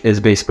stretch, is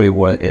basically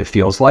what it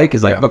feels like.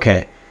 Is like,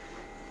 okay,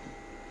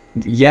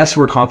 yes,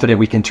 we're confident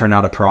we can turn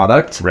out a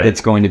product. Right.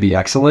 It's going to be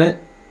excellent.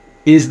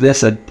 Is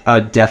this a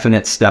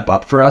definite step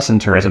up for us in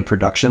terms of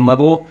production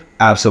level?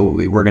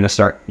 Absolutely. We're going to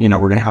start, you know,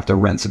 we're going to have to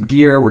rent some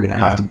gear. We're going to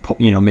have to,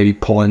 you know, maybe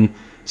pull in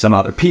some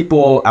other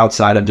people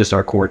outside of just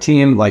our core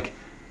team. Like,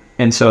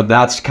 and so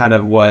that's kind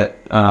of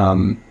what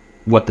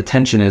the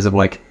tension is of,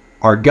 like,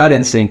 our gut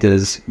instinct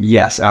is,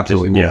 yes,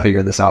 absolutely, we'll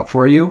figure this out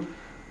for you.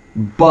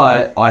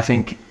 But I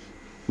think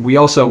we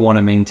also want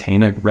to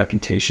maintain a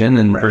reputation,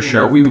 and for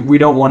sure, we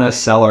don't want to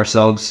sell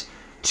ourselves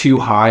too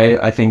high.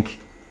 I think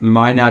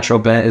my natural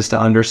bent is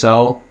to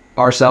undersell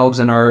ourselves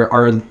and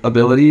our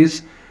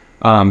abilities,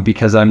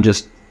 because I'm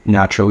just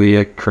naturally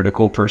a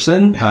critical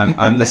person.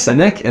 I'm the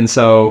cynic, and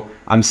so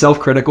I'm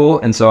self-critical,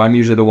 and so I'm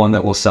usually the one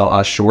that will sell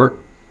us short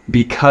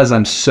because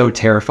I'm so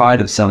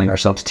terrified of selling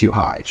ourselves too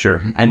high.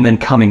 Sure. And then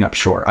coming up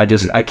short.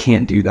 I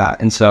can't do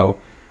that. And so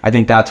I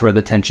think that's where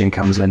the tension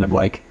comes in of,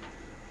 like,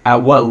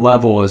 at what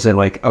level is it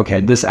like, okay,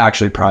 this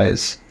actually probably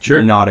is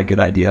not a good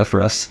idea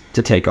for us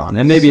to take on?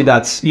 And maybe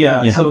that's...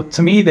 Yeah. So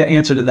to me, the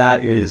answer to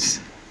that is,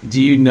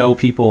 do you know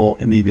people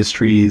in the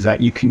industries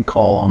that you can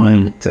call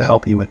on to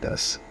help you with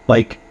this?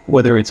 Like,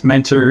 whether it's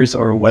mentors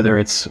or whether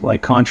it's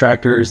like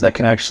contractors that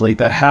can actually,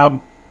 that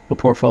have a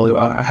portfolio,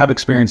 have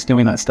experience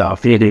doing that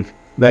stuff,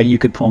 that you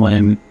could pull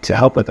in to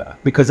help with that.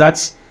 Because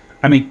that's,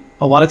 I mean,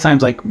 a lot of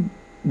times, like,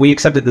 we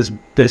accepted this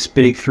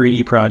big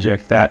 3D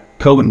project that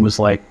Coben was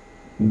like,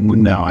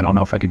 no, I don't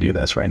know if I could do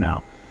this right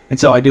now. And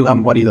so I do have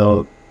a buddy,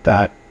 though,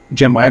 that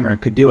Jim Wagner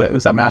could do it. It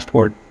was that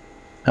Massport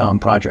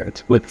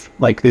project with,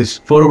 like, this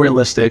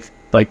photorealistic,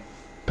 like,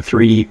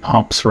 3D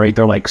pumps, right?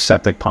 They're like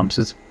septic pumps.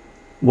 It's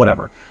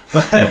whatever.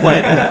 But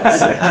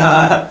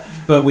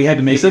we had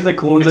to make... Is it the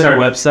cool on our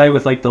website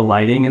with, like, the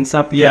lighting and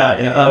stuff?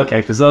 Yeah.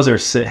 Okay, because those are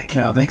sick.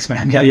 Yeah, thanks,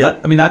 man. Yeah.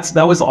 I mean, that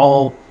was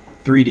all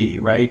 3D,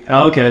 right?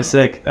 Oh, okay,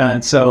 sick.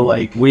 And so,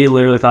 like... We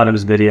literally thought it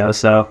was video,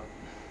 so...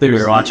 We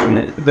were watching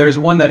it. There's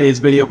one that is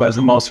video, but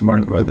the most are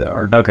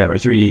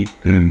 3D.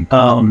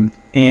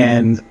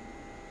 And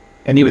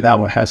even that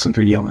one has some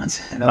 3D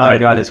elements. And I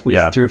got it. We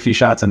threw a few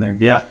shots in there.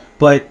 Yeah.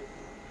 But,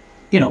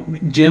 you know,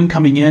 Jim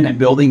coming in and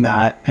building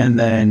that and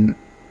then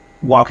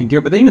walking gear.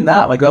 But even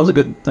that, like, that was a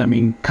good, I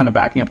mean, kind of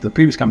backing up to the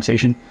previous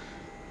conversation.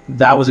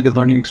 that was a good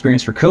learning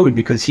experience for COVID,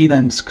 because he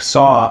then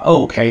saw,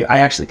 oh, okay,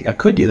 I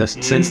could do this.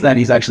 Since then,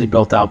 he's actually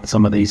built out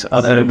some of these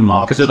other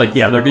models. Because they're like,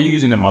 yeah, they're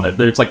using them on it.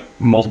 It's like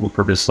multiple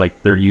purpose.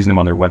 Like they're using them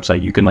on their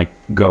website. You can like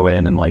go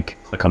in and like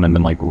click on them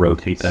and like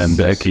rotate them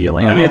back to you.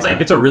 Like, I mean,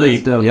 it's a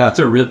really,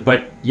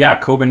 but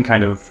yeah, Coben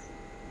kind of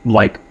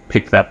like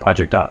picked that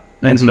project up.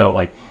 And so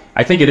like,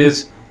 I think it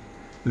is,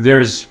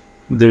 there's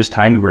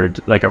times where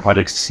like our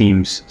project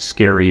seems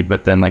scary,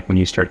 but then like when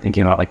you start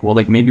thinking about like, well,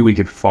 like maybe we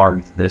could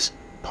farm this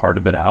part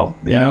of it out,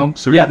 you know?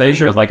 So yeah, they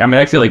sure. Like, I mean,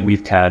 I feel like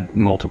we've had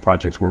multiple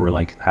projects where we're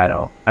like,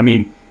 I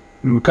mean,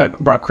 we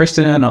brought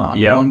Kristen in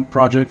on our own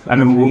project. I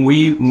mean, when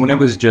we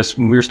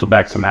were still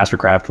back to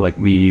Mastercraft, like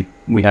we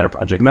had a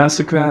project.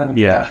 Mastercraft?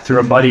 Yeah,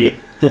 through a buddy,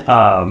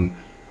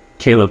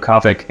 Caleb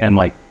Kovic, and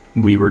like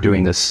we were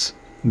doing this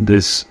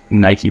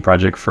Nike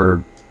project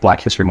for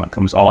Black History Month.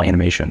 It was all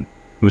animation.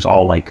 It was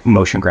all like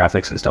motion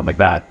graphics and stuff like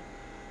that.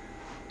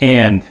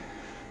 And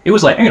it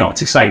was like, you know,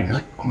 it's exciting. You're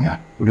like, oh my God,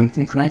 we're doing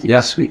things for Nike.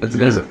 Yeah, sweet. Let's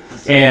do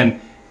it. And,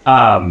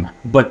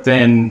 but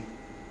then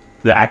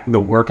the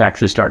work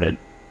actually started,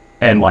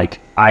 and like,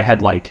 I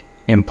had like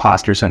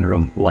imposter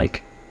syndrome,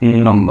 like a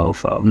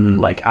mofo.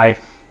 Like I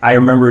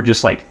remember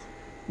just like,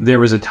 there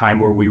was a time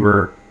where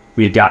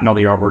we had gotten all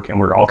the artwork and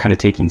we're all kind of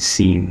taking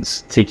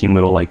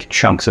little like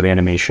chunks of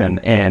animation,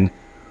 and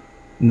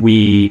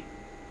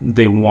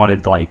they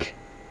wanted like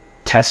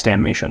test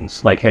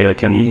animations. Like, hey, like,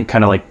 can you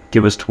kind of like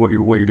give us to what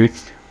you're doing?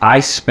 I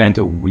spent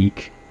a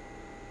week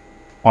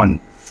on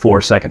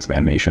 4 seconds of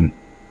animation,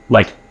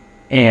 like,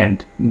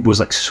 and was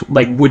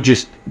like would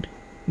just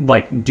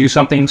like do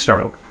something,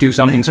 start over, do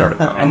something, start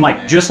over, and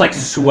like just like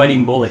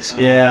sweating bullets.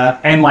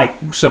 Yeah. And like,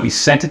 so we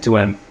sent it to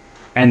him,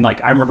 and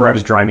like I remember I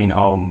was driving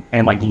home,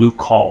 and like Luke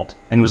called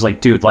and was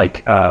like, dude,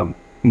 like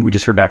we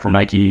just heard back from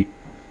Nike.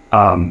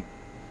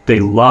 They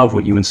love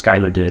what you and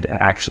Skylar did, and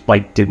actually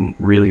like didn't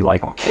really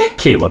like what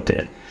Caleb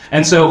did.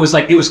 And so it was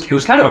like, it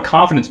was kind of a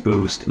confidence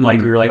boost. Like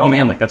we were like, oh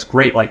man, like that's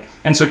great. Like,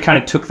 and so it kind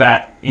of took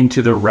that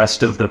into the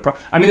rest of the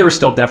I mean, there were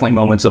still definitely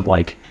moments of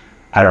like,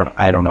 I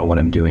don't know what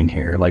I'm doing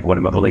here. Like, what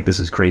about, like, this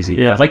is crazy.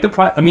 Yeah. Like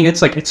I mean,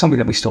 it's like, it's something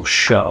that we still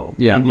show.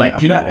 Yeah. Like,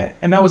 you know,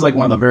 and that was like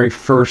one of the very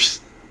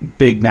first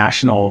big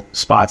national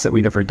spots that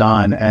we'd ever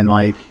done. And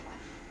like,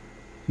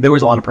 there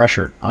was a lot of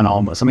pressure on all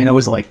of us. I mean, it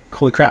was like,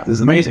 holy crap, this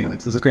is amazing. Like,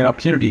 this is a great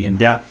opportunity.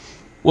 And yeah.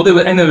 Well,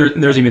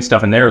 there's even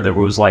stuff in there that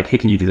was like, hey,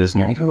 can you do this? And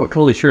you're like, oh,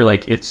 totally sure.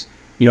 Like, it's,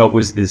 you know, it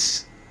was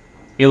this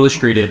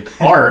illustrated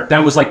art that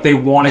was like, they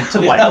wanted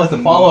to like. That was the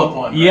follow-up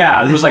one.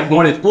 Yeah, it was like,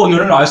 no.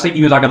 I was thinking,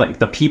 even talking like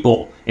the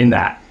people in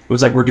that. It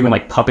was like, we're doing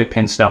like puppet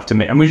pin stuff to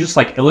make, I mean, just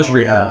like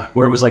illustrate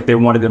where it was like, they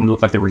wanted them to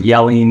look like they were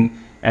yelling.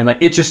 And like,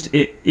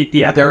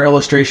 yeah. There were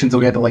illustrations that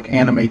we had to like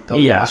animate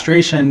those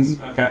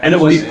illustrations. Okay. And it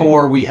was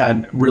before we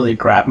had really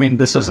I mean,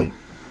 this wasn't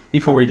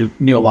before we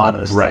knew a lot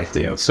of this. Right.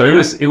 Stuff. So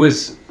it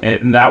was,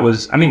 and that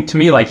was, I mean, to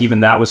me, like, even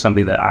that was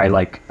something that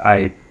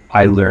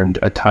I learned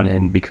a ton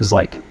in, because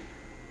like,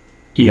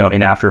 you know,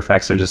 in After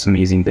Effects, there's this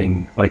amazing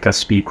thing, like a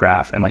speed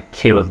graph, and like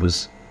Caleb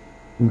was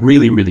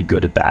really, really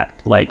good at that.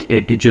 Like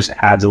it just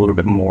adds a little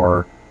bit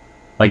more,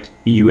 like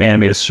you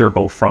animate a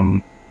circle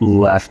from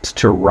left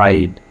to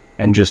right,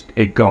 and just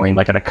it going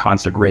like at a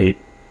constant rate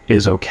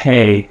is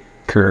okay.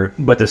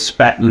 But the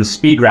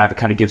speed graph, it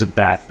kind of gives it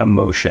that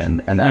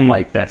emotion and that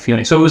like that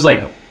feeling. So it was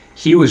like,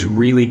 he was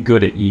really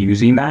good at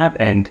using that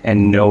and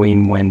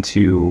knowing when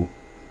to,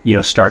 you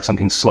know, start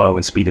something slow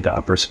and speed it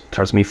up, or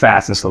start something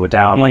fast and slow it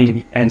down.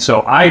 Like, and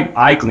so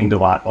I gleaned a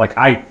lot. Like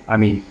I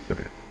mean,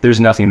 there's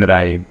nothing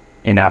that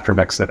in After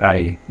Effects that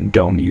I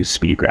don't use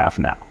speed graph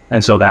now.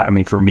 And so that, I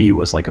mean, for me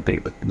was like a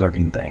big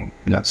learning thing.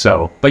 Yeah.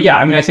 So, but yeah,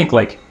 I mean, I think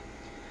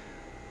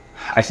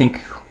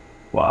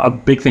well, a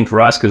big thing for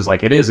us, because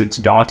like it's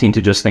daunting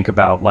to just think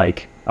about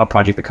like a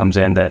project that comes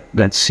in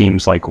that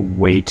seems like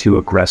way too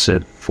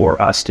aggressive for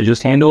us to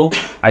just handle.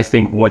 I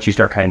think once you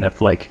start kind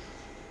of like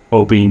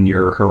opening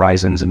your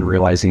horizons and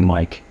realizing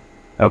like,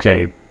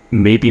 okay,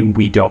 maybe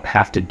we don't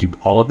have to do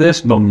all of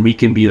this, but we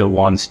can be the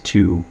ones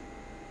to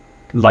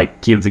like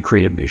give the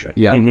creative vision.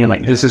 Yeah. And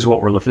like, this is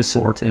what we're looking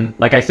for.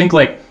 Like, I think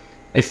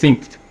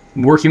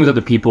working with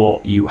other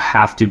people, you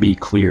have to be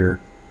clear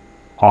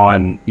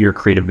on your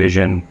creative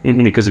vision,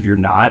 because if you're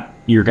not,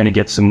 you're going to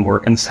get some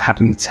work, and it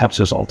happens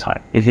to us all the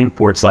time,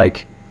 where it's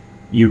like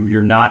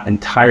you're not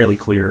entirely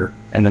clear,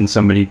 and then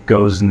somebody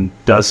goes and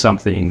does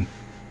something,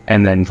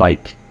 and then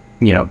like,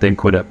 you know, they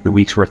put up the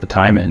week's worth of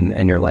time in,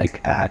 and you're like,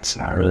 it's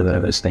not really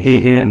this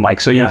thing. And like,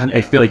 so yeah,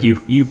 I feel like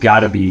you've got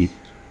to be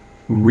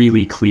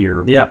really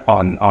clear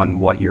on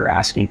what you're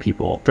asking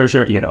people, for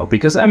sure, you know,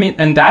 because I mean,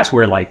 and that's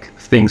where like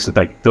things that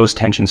like those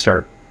tensions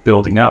start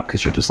building up,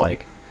 because you're just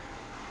like,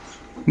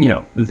 you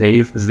know,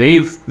 they've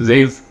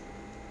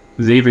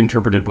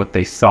interpreted what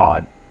they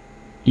thought,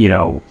 you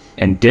know,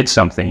 and did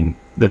something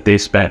that they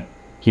spent,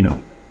 you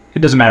know, it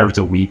doesn't matter if it's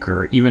a week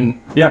or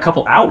even a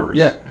couple hours.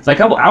 Yeah, it's like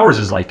a couple hours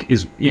is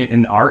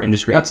in our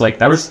industry, that's like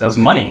that was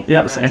money.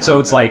 Yeah, and so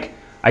it's like,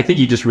 I think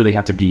you just really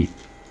have to be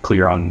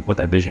clear on what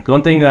that vision.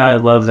 One thing that I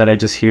love that I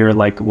just hear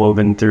like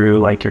woven through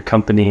like your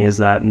company is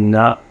that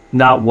not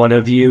not one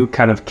of you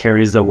kind of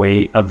carries the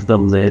weight of the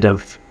lid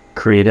of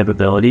creative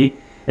ability.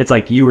 It's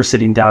like you were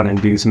sitting down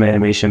and doing some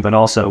animation, but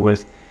also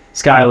with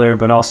Skylar,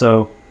 but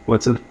also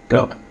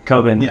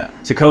Coben. Yeah.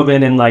 So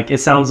Coben, and like, it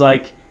sounds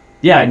like,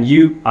 yeah, and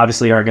you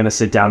obviously aren't going to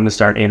sit down and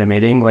start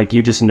animating. Like,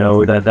 you just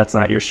know that that's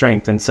not your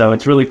strength. And so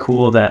it's really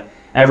cool that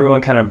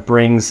everyone kind of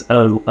brings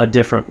a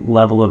different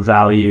level of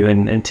value,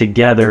 and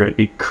together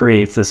it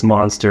creates this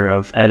monster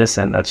of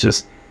Edison that's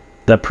just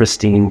the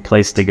pristine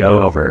place to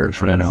go over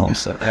for an home.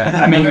 So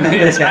I mean,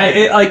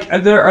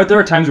 there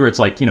are times where it's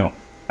like, you know,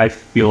 I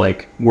feel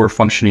like we're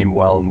functioning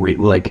well and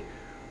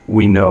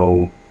we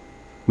know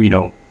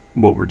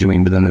what we're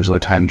doing, but then there's other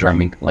times where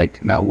I'm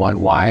like, now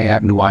why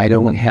I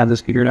don't have this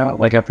figured out,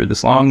 like after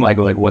this long, like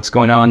what's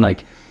going on?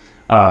 Like,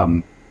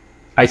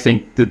 I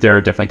think that there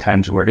are definitely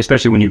times where,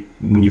 especially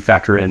when you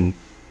factor in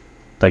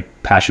like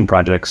passion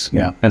projects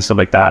and stuff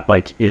like that,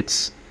 like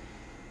it's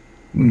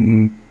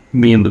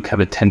me and Luke have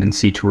a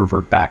tendency to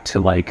revert back to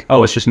like,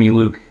 oh, it's just me and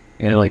Luke,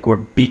 and like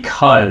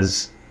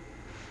because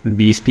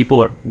these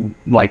people are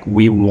like,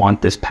 we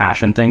want this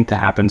passion thing to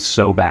happen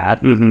so bad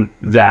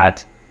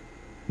that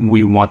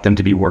we want them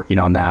to be working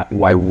on that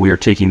while we're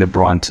taking the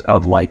brunt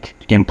of like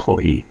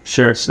employee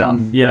stuff.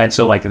 Yeah. And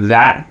so like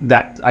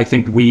that I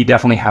think we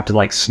definitely have to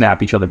like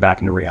snap each other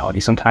back into reality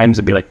sometimes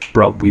and be like,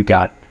 bro, we've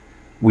got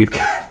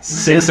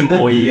 6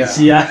 employees.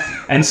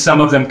 And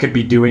some of them could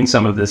be doing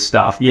some of this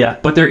stuff. Yeah.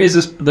 But there is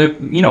this,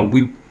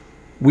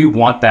 we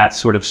want that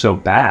sort of so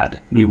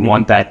bad. We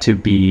want that to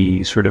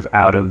be sort of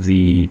out of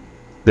the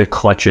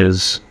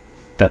clutches.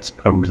 That's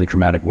a really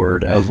dramatic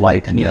word of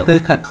like,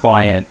 the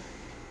client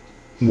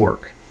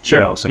work.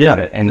 Sure. So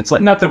and it's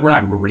like, not that we're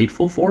not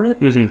grateful for it,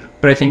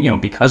 but I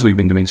think, because we've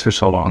been doing this for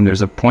so long,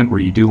 there's a point where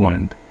you do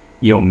want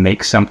to,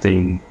 make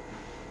something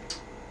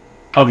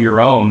of your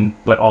own,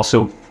 but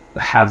also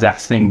have that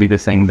thing be the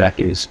thing that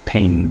is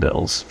paying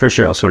bills. For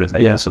sure. Sort of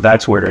thing. Yeah. So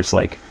that's where it's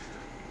like,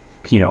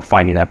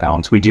 finding that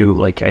balance. We do,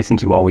 like, I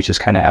think you always just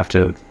kind of have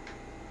to,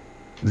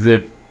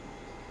 it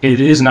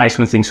is nice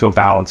when things feel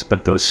balanced,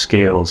 but those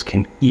scales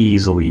can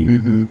easily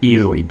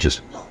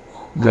just,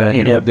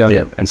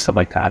 and stuff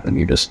like that. And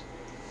you just,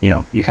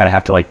 you kind of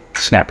have to like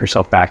snap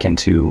yourself back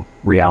into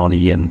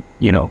reality and,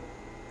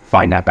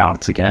 find that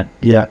balance again.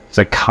 Yeah. It's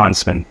a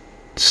constant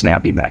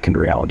snapping back into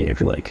reality, I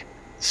feel like.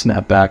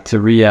 Snap back to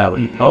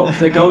reality. Oh,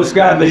 the ghost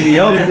guy, baby.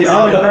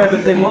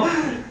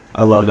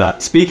 I love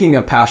that. Speaking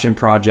of passion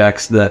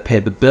projects that pay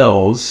the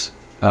bills,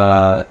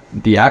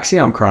 the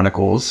Axiom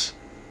Chronicles,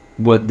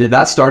 did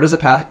that start as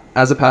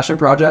a passion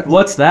project?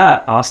 What's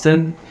that,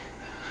 Austin?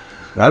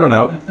 I don't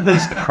know.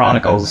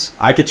 Chronicles.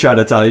 I could try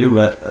to tell you,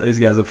 but these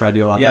guys will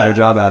probably do a lot better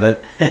job at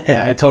it.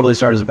 Yeah, it totally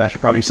started as a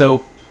passion project.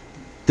 So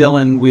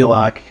Dylan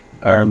Wheelock,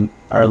 our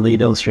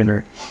lead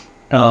illustrator,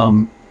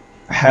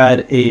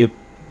 had a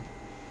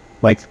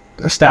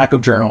stack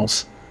of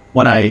journals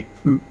when I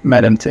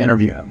met him to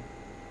interview him.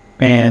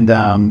 And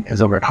it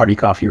was over at Hardy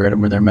Coffee right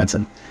over there in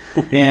Medicine.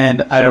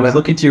 And I was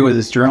looking through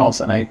his journals,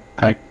 and I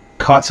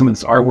caught some of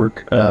this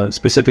artwork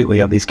specifically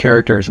of these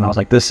characters, and I was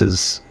like, this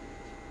is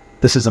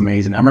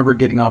amazing. I remember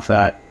getting out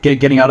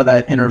of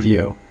that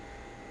interview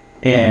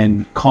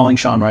and calling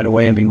Sean right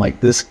away and being like,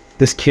 this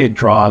kid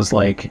draws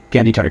like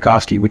Gandhi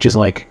Tartakovsky, which is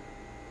like,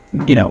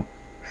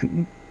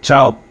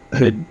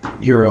 childhood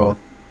hero.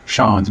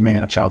 Sean's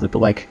man of childhood, but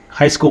like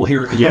high school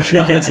hero. Yeah.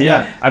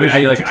 I mean,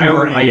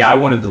 I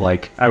wanted to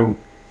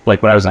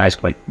when I was in high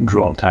school,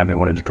 drew all the time. I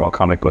wanted to draw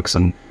comic books,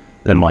 and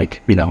then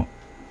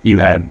you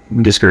had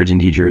discouraging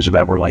teachers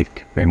that were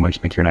very much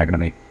you're not going to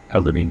make a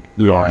living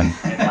drawing.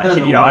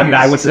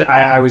 I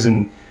was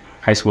in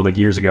high school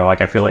years ago.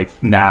 I feel like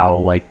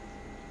now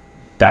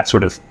that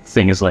sort of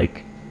thing is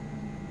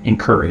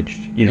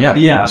encouraged. And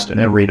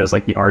everybody does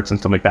the arts and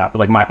stuff like that.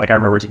 But I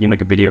remember taking a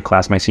video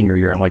class my senior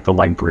year, and the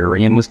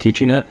librarian was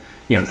teaching it.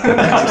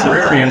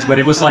 Librarians, but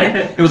it was like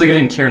I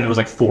didn't care, and there was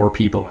 4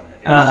 people in it.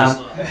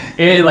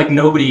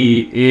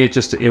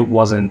 It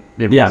wasn't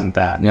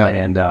that. Yeah.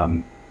 And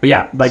I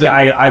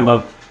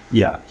love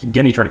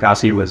Gandhi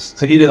Tartakovsky was.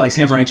 So he did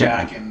Samurai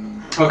Jack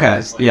and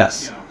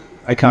yes,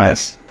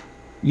 iconic,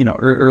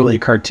 early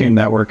Cartoon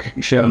Network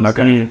show.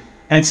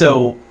 And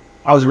so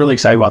I was really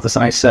excited about this,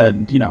 and I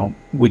said,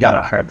 we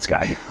gotta hire this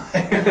guy.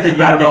 I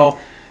don't know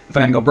if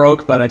I'm gonna go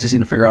broke, but I just need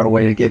to figure out a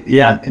way to get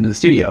into the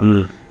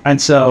studio.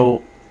 And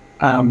so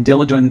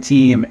Dylan joined the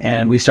team,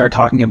 and we started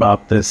talking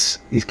about these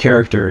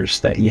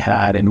characters that he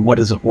had and what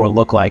does the world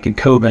look like. And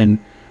Coben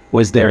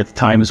was there at the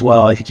time as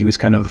well. I think he was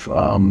kind of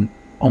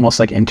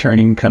almost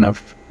interning kind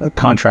of a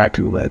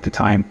contractor at the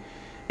time.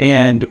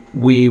 And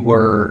we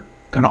were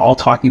kind of all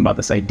talking about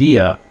this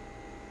idea,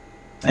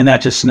 and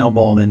that just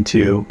snowballed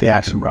into the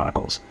Axiom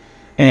Chronicles.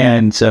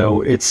 And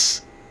so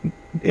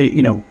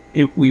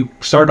we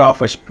started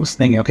off with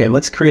thinking, okay,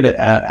 let's create an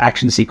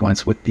action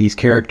sequence with these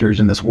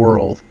characters in this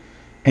world,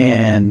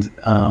 and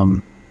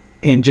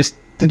just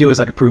to do it as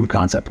a proof of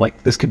concept,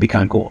 this could be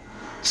kind of cool.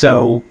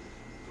 So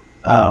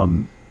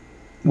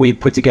we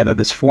put together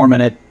this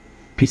 4-minute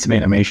piece of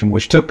animation,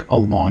 which took a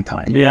long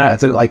time. Yeah.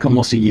 It took like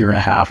almost a year and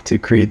a half to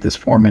create this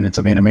 4 minutes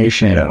of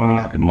animation.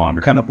 And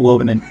longer. Kind of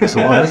woven in. So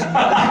it was.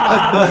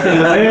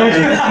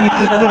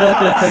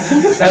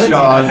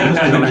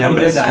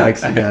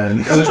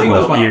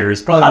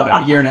 Years. Probably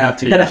about a year and a half,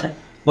 2 years.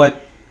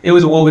 But it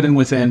was woven in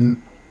within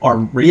our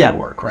real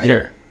work, right?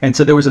 Sure. And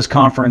so there was this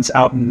conference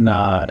out in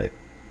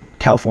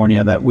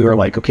California that we were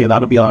like, okay,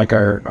 that'll be like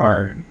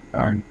our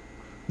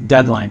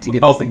deadline to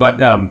get. Oh,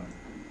 but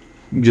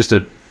just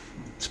to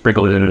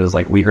sprinkle it in as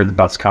like we heard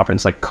about this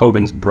conference, like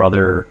Coben's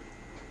brother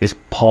is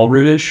Paul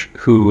Rudish,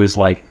 who is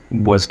like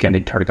was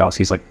Gennady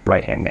Tartakovsky's like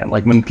right hand man.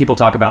 Like when people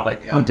talk about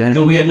like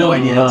No, we had no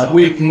idea.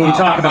 when we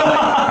talk about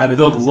like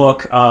the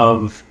look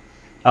of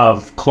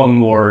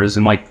Clone Wars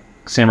and like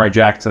Samurai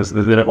Jack says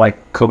that like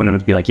Coben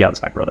would be like, yeah,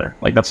 that's my brother.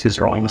 Like that's his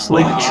drawing.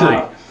 Like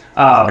true.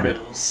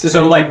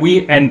 So like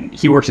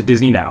he works at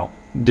Disney now.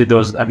 Did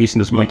those? Have you seen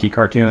those Mickey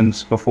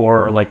cartoons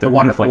before? Or like The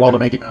Wonderful World of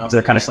Mickey Mouse.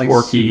 They're kind of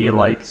quirky,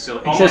 like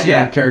almost,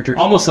 characters.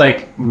 almost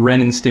like Ren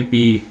and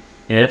Stimpy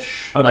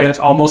ish. Like it's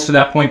almost to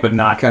that point, but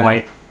not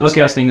quite. Those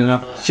guys think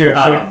enough. Sure.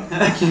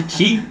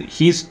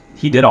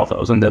 He did all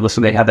those, and so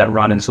they had that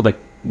run, and so like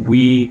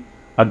we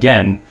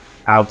again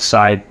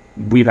outside,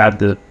 we've had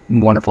the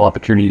wonderful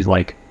opportunity to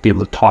like be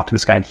able to talk to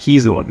this guy, and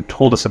he's the one who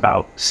told us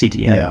about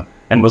CTN. Yeah.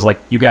 And was like,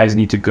 you guys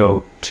need to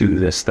go to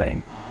this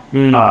thing.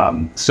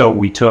 So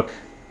we took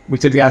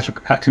the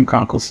Action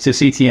Chronicles to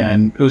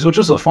CTN, which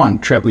was a fun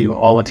trip. We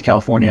all went to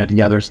California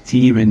together as a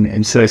team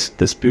and so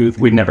this booth.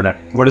 We'd never done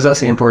it. What does that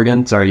stand for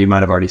again? Sorry, you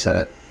might have already said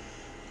it.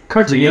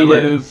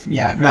 Creative,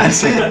 yeah,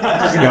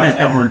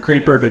 and we're in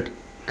Creative,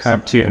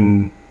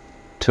 Cartoon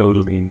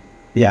totally.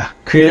 yeah,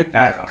 creative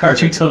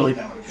cartoon totally.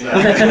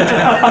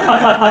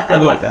 I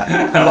love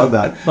that. I love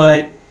that.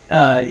 But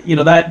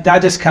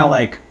that just kind of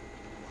like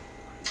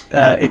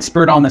it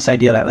spurred on this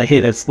idea that like,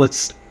 hey,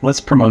 let's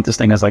promote this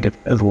thing as like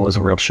as well as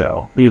a real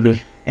show.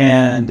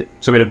 And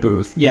So we had a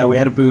booth. yeah, we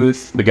had a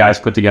booth. The guys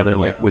put together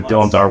like with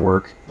Dylan's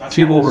artwork.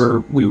 People were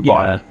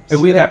bought it.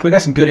 we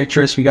got some good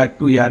interest. We had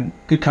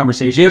good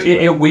conversations.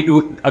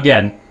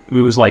 Again,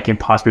 it was like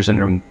imposter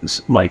syndrome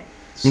like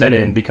set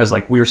in because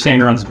like we were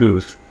standing around this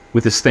booth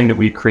with this thing that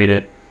we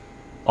created.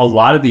 A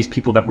lot of these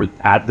people that were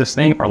at this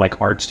thing are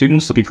like art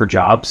students looking for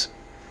jobs.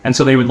 And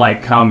so they would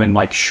like come and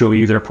like show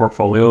you their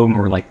portfolio, and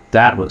we're like,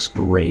 that was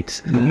great.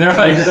 And they're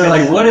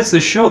like, what is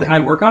this show? Can I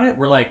work on it?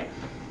 We're like,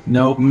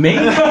 no, maybe.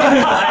 They're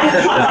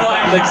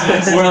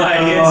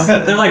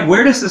like,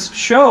 where does this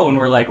show? And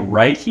we're like,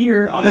 right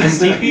here on the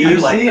TV.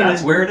 Like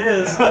that's where it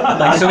is.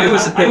 Like so it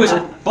was.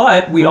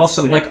 But we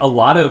also like a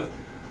lot of.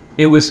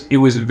 It was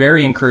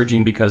very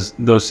encouraging because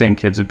those same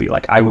kids would be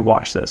like, I would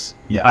watch this.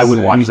 Yes. I would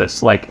watch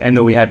this. Like, and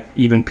then we had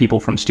even people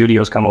from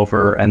studios come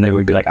over, and they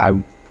would be like,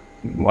 can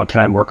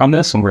I work on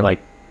this? And we're like,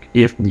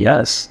 if we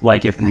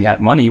had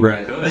money,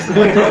 right?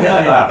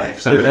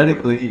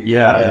 Theoretically,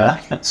 Yeah.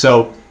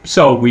 So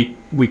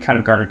we kind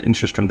of garnered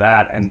interest from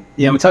that, and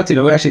Yeah, we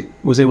actually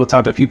was able to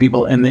talk to a few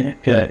people in the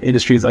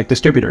industries like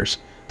distributors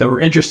that were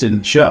interested in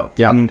the show.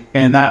 Yeah.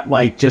 And that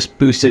like just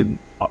boosted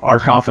our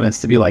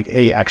confidence to be like,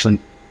 hey, actually,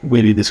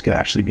 maybe this could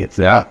actually be a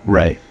thing. yeah,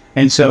 right.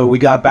 And so we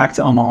got back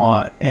to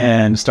Omaha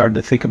and started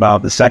to think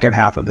about the second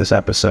half of this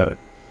episode,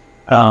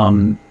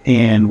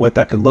 and what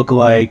that could look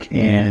like.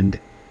 And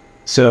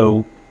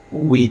so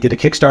we did a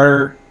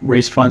Kickstarter,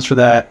 raised funds for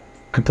that,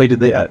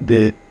 completed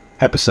the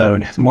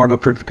episode. It's more of a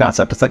proof of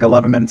concept. It's like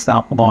 11 minutes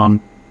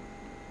long.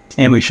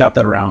 And we shopped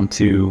that around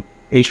to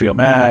HBO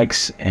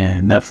Max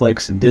and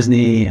Netflix and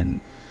Disney and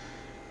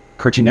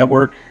Cartoon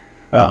Network,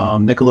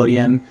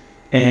 Nickelodeon,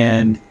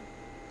 and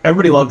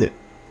everybody loved it.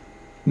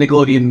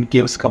 Nickelodeon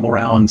gave us a couple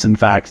rounds, in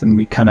fact, and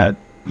we kind of,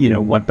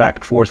 went back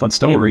and forth on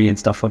story and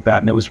stuff like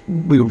that. And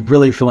we were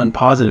really feeling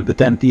positive. But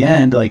then at the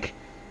end, like,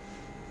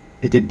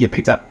 it didn't get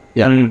picked up.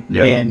 Yeah.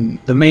 And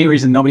the main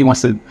reason nobody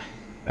wants to,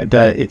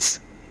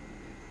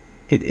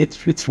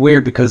 it's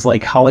weird because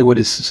like Hollywood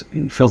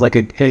feels like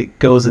it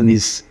goes in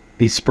these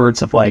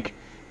spurts of like,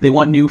 they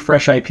want new,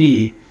 fresh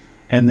IP,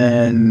 and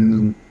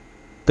then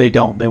they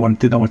don't want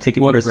to take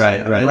it.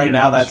 Right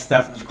now, that's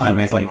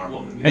definitely like,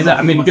 and that,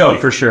 I mean, no,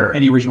 for sure.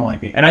 any original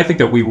IP. And I think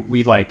that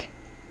we like,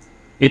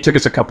 it took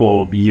us a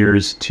couple of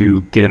years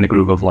to get in the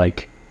groove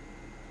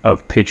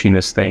of pitching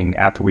this thing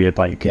after we had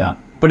like, Yeah.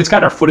 But it's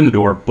got our foot in the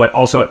door, but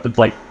also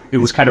like, it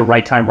was kind of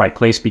right time, right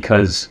place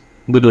because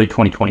literally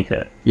 2020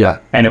 hit. Yeah.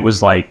 And it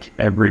was like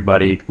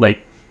everybody,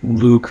 like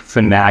Luke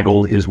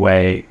finagled his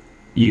way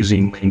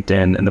using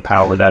LinkedIn and the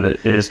power that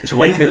it is to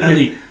like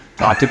really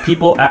talk to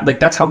people. Like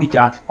that's how we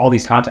got all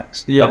these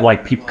contacts. Yeah. Of,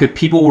 like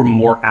people were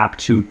more apt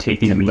to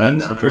taking the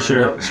meetings. For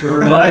sure.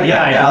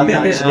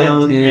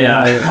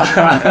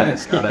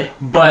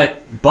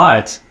 But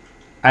but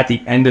at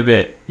the end of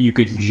it, you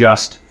could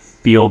just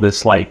feel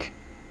this like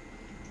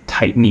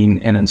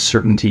tightening and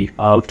uncertainty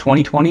of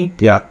 2020.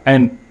 Yeah.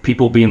 And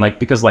people being like,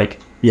 because like,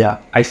 Yeah.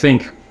 I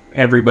think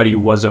everybody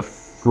was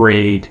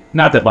afraid,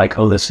 not that like,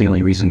 oh, that's the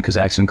only reason because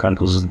Action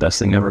Chronicles is the best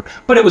thing ever,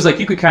 but it was like,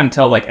 you could kind of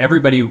tell like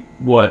everybody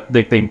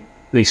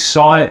they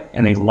saw it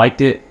and they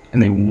liked it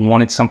and they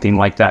wanted something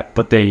like that,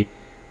 but they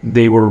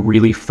they were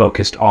really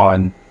focused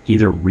on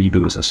either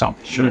reboots or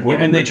something. Sure.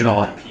 And they,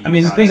 I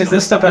mean, the thing is,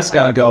 this stuff has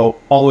got to go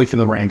all the way through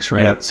the ranks,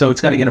 right? Yeah. So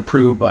it's got to get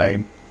approved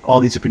by all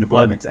these different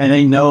departments. And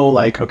they know,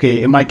 like,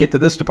 okay, it might get to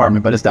this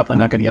department, but it's definitely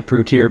not going to get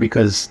approved here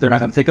because they're not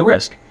going to take the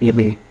risk.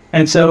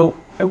 And so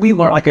we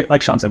learned,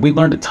 like Sean said, we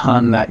learned a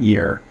ton that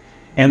year.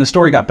 And the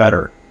story got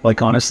better.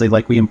 Like, honestly,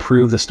 like, we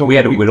improved the story. We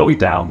had to whittle it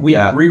down. We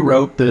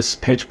rewrote this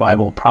pitch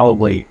Bible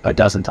probably a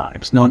dozen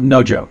times.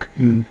 No joke.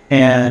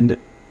 And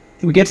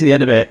we get to the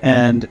end of it,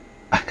 and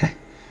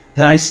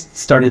then I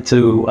started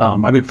to,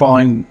 I've been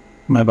following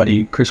my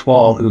buddy Chris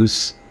Wall,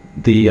 who's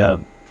the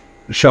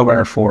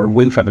showrunner for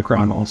Wingfeather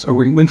Chronicles, or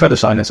Wingfeather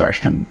Saga, sorry,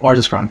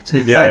 Artist Chronicles.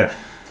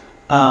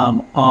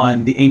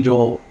 On the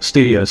Angel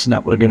Studios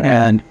network.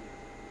 And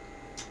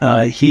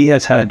he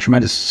has had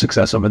tremendous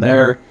success over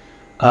there.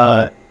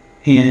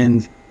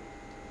 And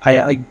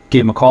I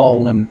gave him a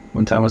call and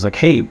one time I was like,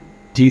 hey,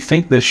 do you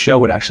think this show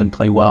would actually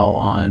play well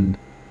on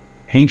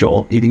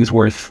Angel? Do you think it's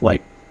worth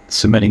like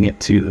submitting it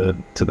to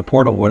the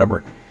portal or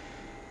whatever?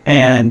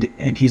 And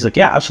he's like,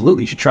 yeah,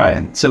 absolutely, you should try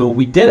it. So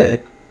we did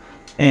it.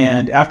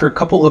 And after a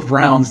couple of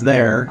rounds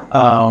there,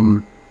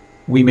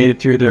 we made it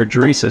through their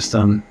jury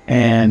system,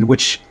 and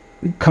which,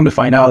 come to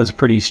find out, is a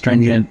pretty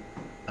stringent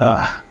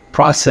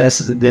process.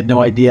 They had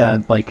no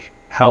idea like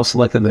how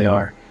selective they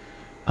are.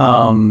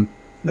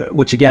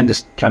 Which again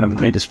just kind of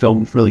made us feel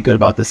really good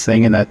about this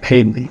thing, and that,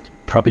 hey, it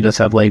probably does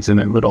have legs in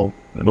a little.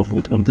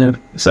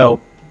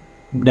 So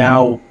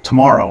now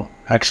tomorrow,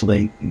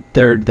 actually,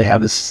 they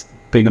have this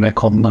big event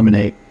called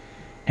Lemonade,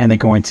 and they're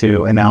going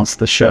to announce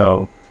the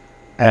show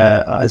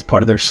as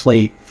part of their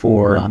slate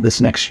for this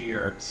next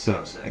year.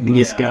 So sick.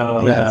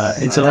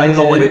 And so I don't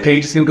know when the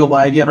page is going to go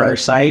live yet on our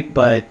site,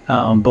 but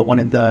when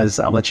it does,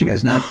 I'll let you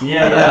guys know.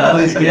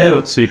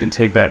 So you can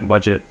take that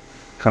budget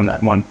from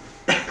that one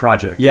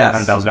project. Yeah,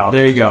 $100,000.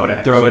 there you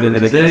go. Throw it into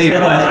the.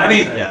 I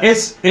mean,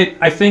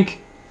 I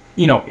think,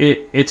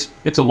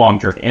 it's a long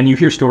journey, and you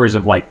hear stories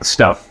of like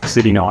stuff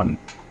sitting on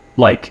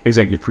like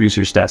executive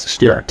producers' desks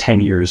for 10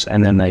 years,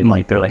 and then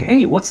they're like,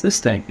 hey, what's this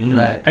thing?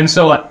 Right. And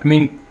so, I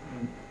mean,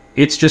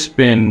 it's just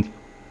been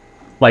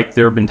like,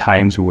 there have been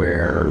times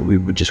where we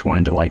would just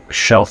wanted to like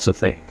shelf the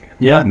thing,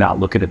 not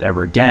look at it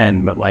ever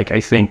again. But like,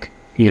 I think,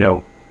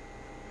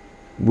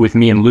 with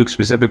me and Luke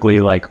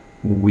specifically, like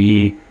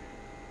we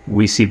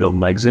see the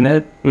legs in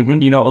it, a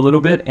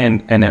little bit,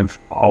 and have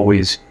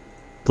always,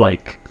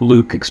 like,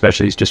 Luke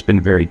especially has just been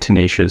very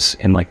tenacious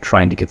in like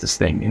trying to get this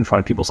thing in front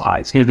of people's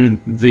eyes.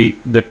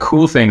 The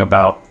cool thing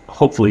about,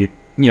 hopefully,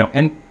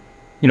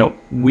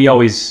 we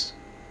always,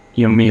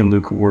 me and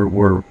Luke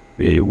were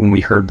when we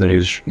heard that it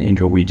was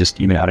Angel, we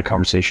just even had a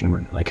conversation.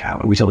 We're like, how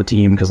do we tell the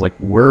team? Because like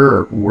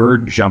we're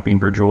jumping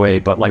for joy,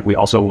 but like we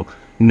also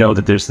know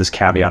that there's this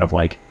caveat of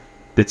like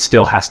that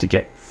still has to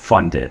get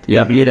funded.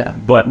 Yeah.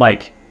 But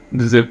like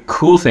the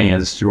cool thing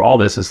is through all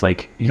this is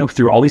like,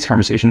 through all these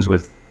conversations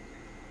with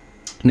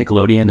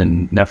Nickelodeon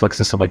and Netflix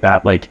and stuff like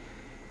that, like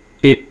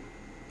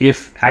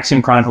if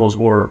Axiom Chronicles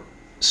or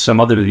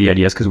some other of the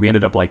ideas, because we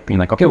ended up like being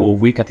like, okay, well,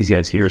 we got these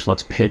ideas here, so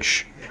let's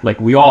pitch. Like,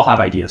 we all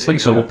have ideas, like,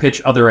 so we'll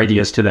pitch other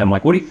ideas to them.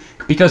 Like,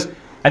 because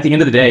at the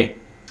end of the day,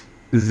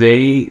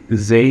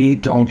 they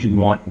don't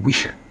want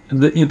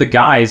the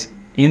guys.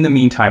 In the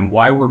meantime,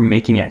 while we're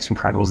making Axiom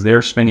Chronicles,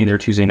 they're spending their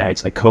Tuesday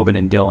nights, like Coben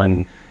and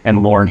Dylan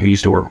and Lauren, who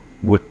used to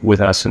work with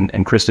us,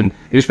 and Kristen.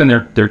 They spend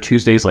their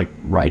Tuesdays like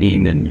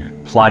writing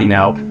and plotting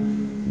out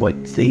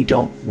what they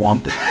don't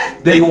want.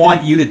 They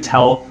want you to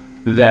tell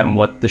them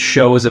what the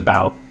show is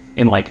about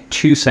in like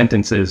 2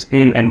 sentences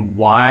and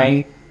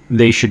why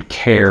they should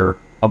care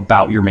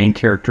about your main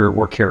character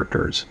or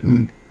characters.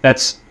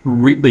 That's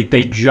really,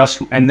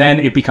 and then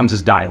it becomes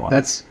this dialogue.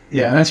 That's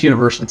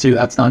universal too.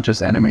 That's not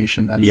just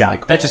animation.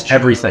 That's that's just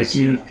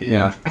everything.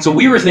 Yeah. So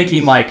we were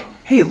thinking like,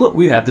 hey, look,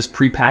 we have this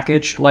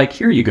prepackaged, like,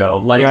 here you go.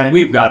 Like,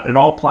 we've got it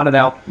all plotted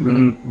out.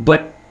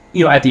 But,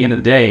 at the end of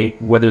the day,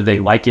 whether they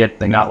like it,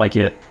 they not like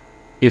it,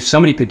 if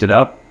somebody picked it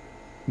up,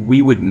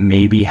 we would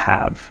maybe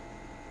have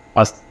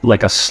a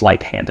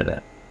slight hand in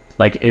it.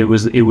 Like,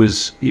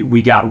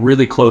 we got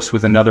really close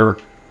with another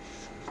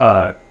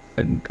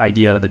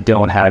idea that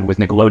Dylan had with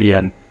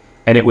Nickelodeon,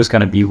 and it was going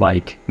to be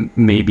like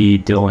maybe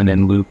Dylan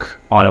and Luke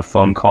on a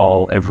phone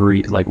call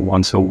every like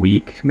once a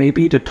week,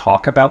 maybe, to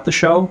talk about the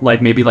show.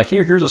 Like, maybe like,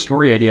 here's a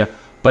story idea.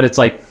 But it's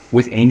like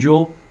with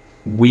Angel,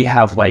 we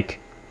have like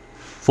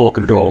full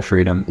control,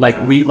 freedom. Like,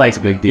 we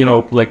like,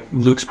 like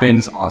Luke's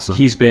been awesome.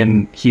 He's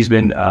been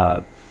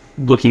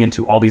looking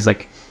into all these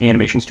like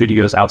animation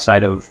studios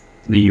outside of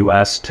the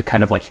US to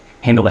kind of like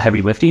handle the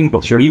heavy lifting,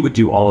 but he would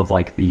do all of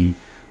like the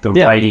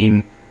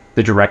writing,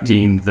 the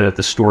directing, the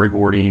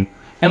storyboarding,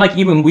 and like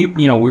even we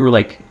were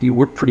like,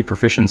 we're pretty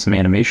proficient in some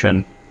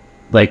animation.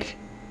 Like,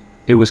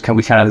 it was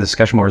we kind of had a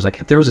discussion where it was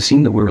like, if there was a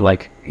scene that we were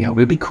like,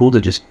 it'd be cool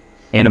to just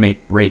animate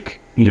Rake,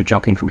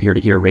 jumping from here to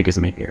here. Rake is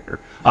the main character.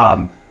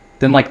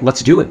 Then like,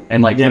 let's do it.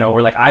 And like,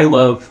 or like, I don't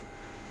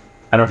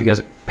know if you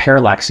guys,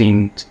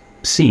 parallaxing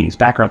scenes,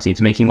 background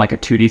scenes, making like a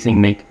 2D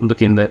thing,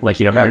 looking at like,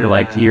 you're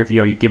like,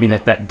 you're giving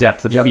it that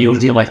depth of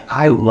field. You're like,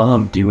 I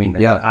love doing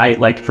that. Yeah. I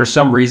like, for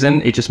some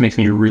reason, it just makes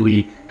me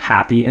really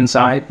happy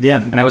inside.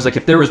 Yeah. And I was like,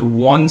 if there was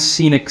one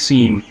scenic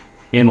scene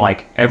in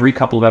like every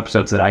couple of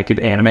episodes that I could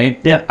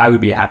animate, I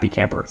would be a happy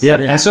camper. Yeah.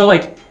 And so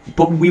like,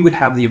 but we would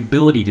have the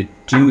ability to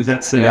do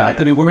that.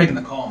 I mean, we're making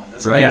the call.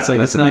 Right. Yeah, it's like,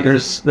 it's not,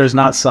 there's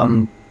not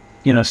some,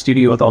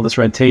 studio with all this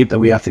red tape that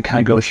we have to kind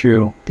of go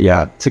through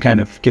to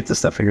kind of get this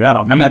stuff figured out.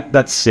 I mean,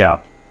 that's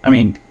the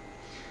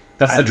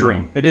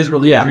dream. It is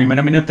really a dream. And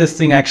I mean, if this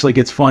thing actually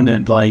gets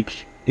funded,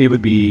 like, it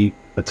would be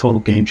a total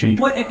game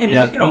changer.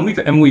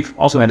 Well, we've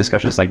also had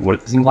discussions like, what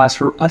if this thing lasts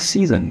for a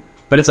season?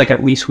 But it's like,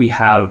 at least we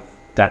have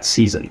that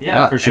season.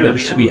 Yeah, for sure. And at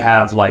least we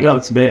have like,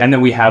 and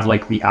then we have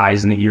like the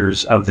eyes and the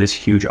ears of this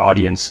huge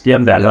audience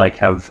that like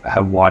have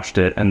watched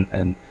it.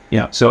 And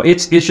so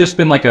it's just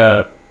been like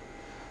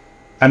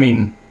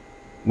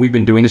we've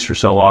been doing this for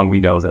so long, we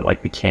know that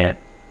like we can't,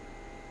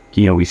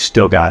 we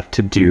still got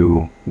to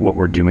do what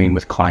we're doing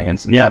with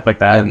clients and stuff like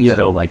that, and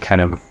still like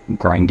kind of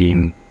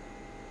grinding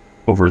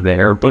over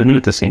there. But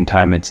at the same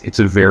time, it's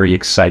a very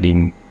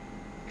exciting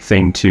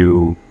thing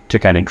to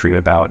kind of dream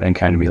about and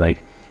kind of be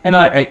like, and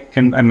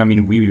I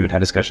mean, we even had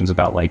discussions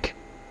about like,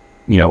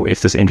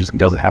 if this interesting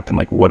doesn't happen,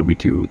 like what do we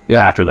do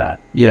after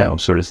that?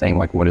 Sort of thing,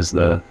 like what does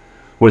it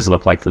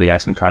look like for the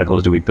Edison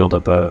Chronicles? Do we build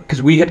up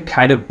because we had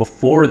kind of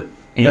before.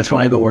 That's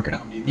when I've been working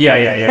on. Yeah.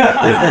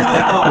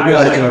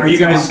 Are you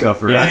guys go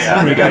for it?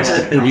 Are you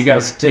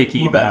guys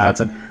taking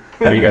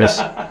Are you guys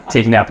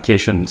taking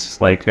applications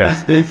like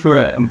for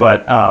it?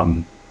 But I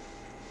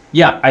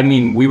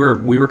mean, we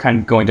were kind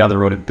of going down the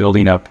road of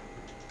building up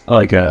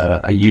like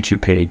a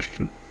YouTube page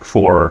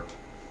for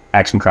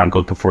Axiom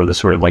Chronicles before the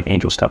sort of like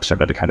angel stuff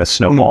started to kind of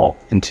snowball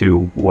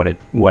into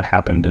what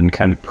happened, and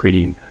kind of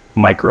creating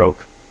micro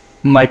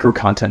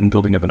content and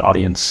building up an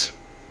audience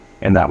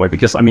in that way.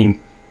 Because I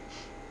mean.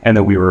 And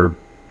then we were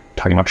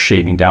talking about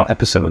shaving down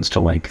episodes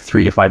to like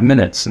 3 to 5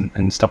 minutes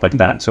and stuff like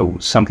that. So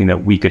something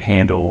that we could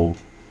handle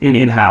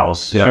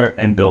in-house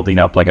and building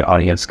up like an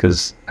audience.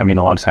 Because, I mean,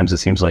 a lot of times it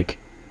seems like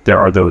there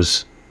are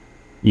those,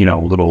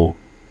 little,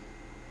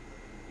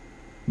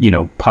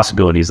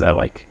 possibilities that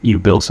like you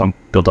build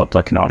up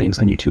like an audience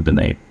on YouTube and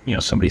they,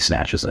 somebody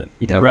snatches it.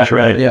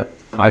 Right. Yeah.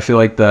 I feel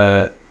like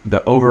the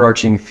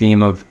overarching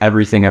theme of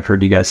everything I've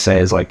heard you guys say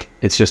is like,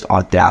 it's just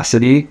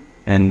audacity.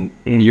 And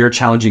you're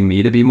challenging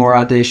me to be more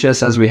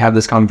audacious as we have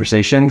this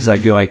conversation, because I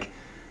feel like,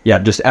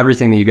 just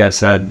everything that you guys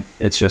said,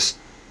 it's just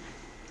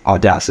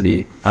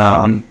audacity.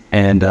 And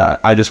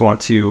I just want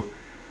to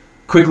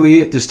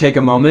quickly just take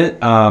a moment.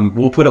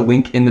 We'll put a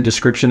link in the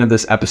description of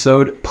this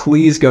episode.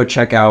 Please go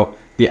check out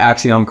the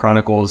Axiom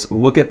Chronicles.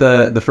 Look at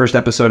the first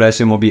episode. I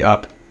assume will be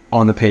up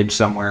on the page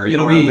somewhere.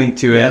 It'll be link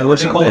to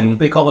it.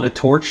 They call it a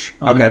torch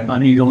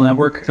on Eagle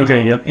Network.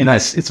 Okay, yep. And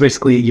it's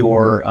basically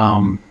your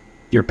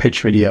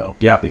pitch video.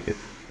 Yeah.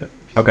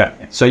 Okay.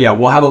 So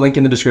we'll have a link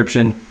in the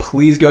description.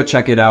 Please go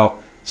check it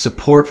out.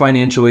 Support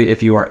financially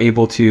if you are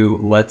able to.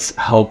 Let's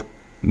help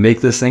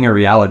make this thing a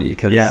reality,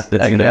 because it's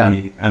going to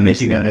be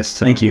amazing.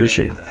 Thank you.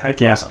 Appreciate that.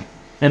 Heck yeah.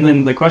 And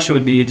then the question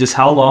would be just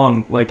how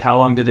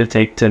long did it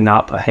take to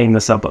not hang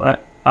this up?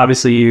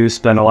 Obviously you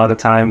spent a lot of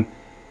time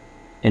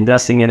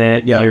investing in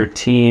it, your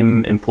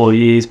team,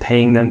 employees,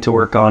 paying them to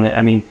work on it.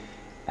 I mean,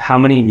 how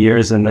many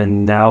years, and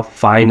then now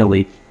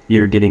finally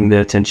you're getting the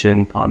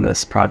attention on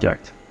this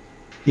project?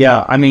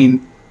 Yeah, I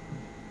mean,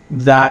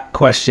 that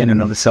question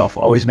in of itself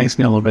always makes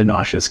me a little bit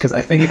nauseous, because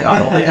I think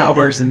about all the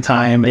hours and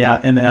time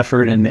and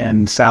effort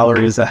and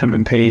salaries that have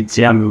been paid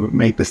to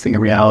make this thing a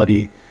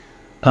reality.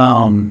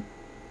 And,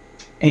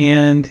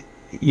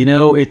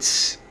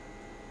 it's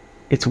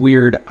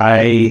weird.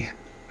 I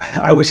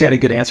wish I had a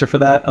good answer for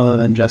that, other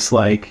than just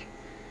like,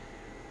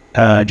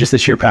 just the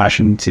sheer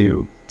passion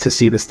to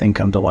see this thing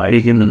come to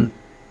life.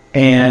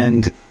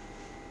 And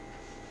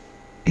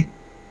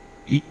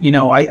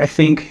I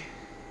think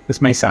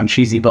this may sound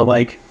cheesy, but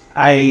like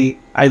I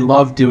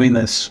love doing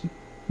this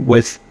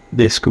with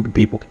this group of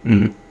people.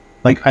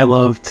 Like I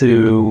love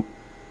to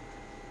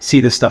see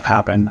this stuff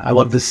happen. I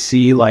love to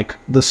see like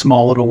the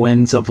small little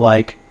wins of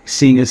like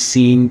seeing a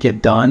scene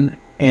get done,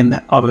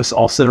 and of us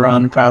all sit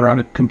around and crowd around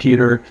a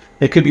computer.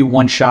 It could be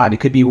one shot, it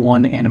could be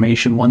one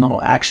animation, one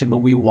little action, but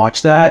we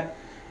watch that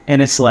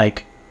and it's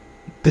like,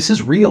 this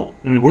is real.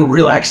 We're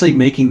real actually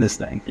making this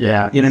thing.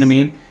 Yeah. You know what I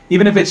mean?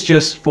 Even if it's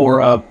just for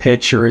a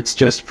pitch, or it's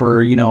just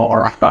for,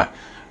 our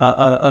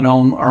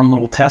own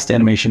little test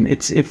animation,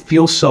 it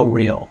feels so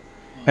real.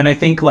 And I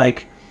think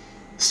like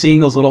seeing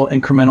those little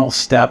incremental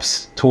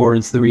steps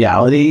towards the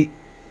reality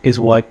is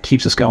what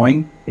keeps us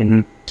going.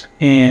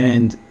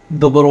 And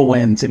the little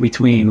wins in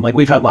between, like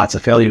we've had lots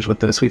of failures with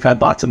this. We've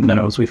had lots of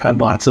no's. We've had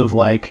lots of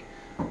like,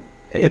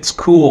 it's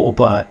cool,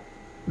 but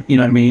you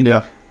know what I mean?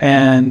 Yeah.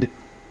 And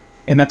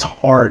that's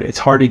hard. It's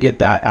hard to get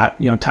that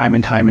at, time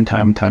and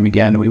time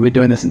again. We've been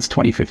doing this since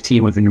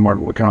 2015 with Vineyard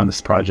Market, working on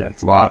this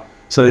project. A lot.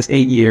 So it's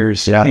 8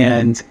 years. Yeah.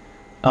 And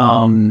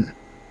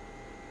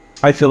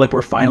I feel like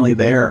we're finally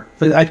there.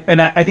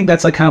 I think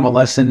that's like kind of a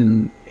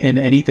lesson in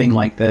anything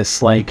like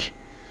this. Like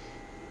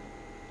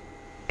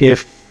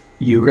if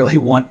you really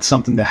want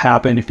something to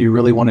happen, if you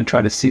really want to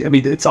try to see, I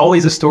mean, it's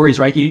always the stories,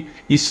 right? You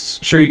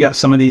sure you got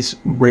some of these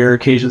rare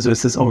occasions of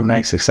this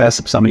overnight success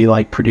of somebody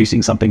like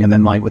producing something and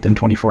then like within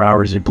 24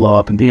 hours it blow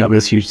up and become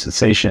this huge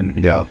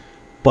sensation. Yeah.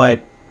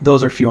 But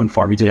those are few and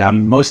far between. I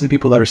mean, most of the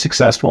people that are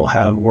successful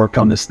have worked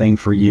on this thing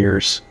for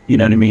years. You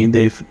know what I mean?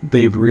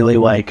 They've really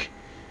like,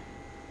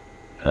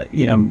 honed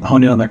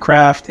in on their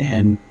craft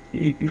and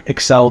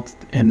excelled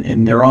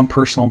in their own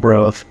personal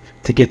growth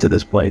to get to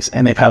this place.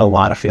 And they've had a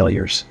lot of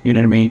failures. You know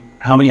what I mean?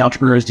 How many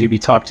entrepreneurs do you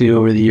talk to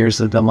over the years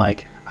that have been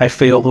like, I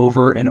failed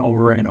over and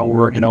over and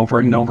over and over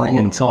and over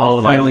again until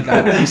I finally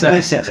got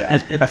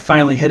it. I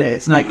finally hit it.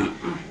 It's like,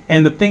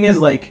 and the thing is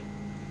like,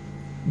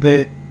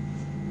 a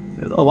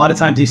lot of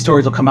times these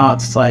stories will come out.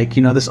 It's like,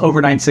 this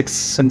overnight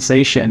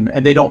sensation,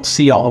 and they don't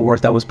see all the work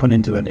that was put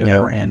into it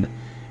beforehand.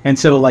 And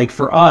so like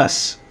for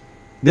us,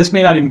 this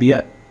may not even be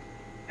it.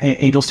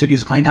 Angel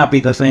Studios might not be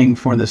the thing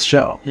for this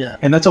show. Yeah.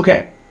 And that's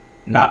okay.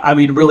 I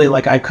mean, really,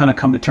 like, I've kind of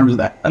come to terms with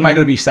that. Am I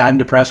going to be sad and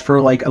depressed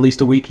for, like, at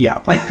least a week?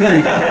 Yeah. Like,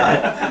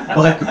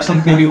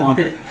 some maybe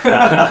longer.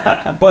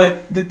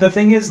 But the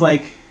thing is,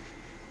 like,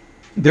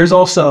 there's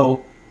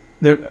also,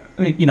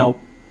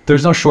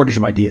 there's no shortage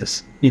of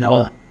ideas.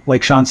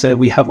 Like Sean said,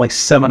 we have, like,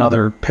 7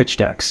 other pitch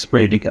decks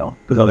ready to go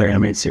with other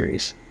animated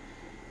series.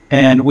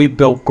 And we've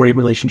built great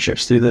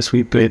relationships through this.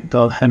 We've made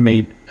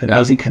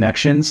amazing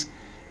connections.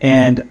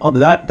 And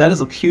that is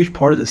a huge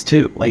part of this,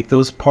 too. Like,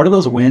 part of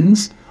those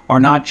wins are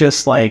not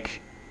just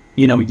like,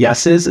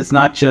 yeses. It's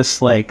not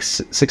just like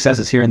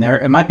successes here and there.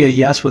 It might be a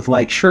yes with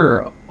like,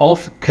 sure, I'll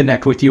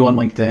connect with you on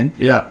LinkedIn.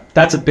 Yeah.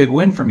 That's a big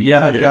win for me.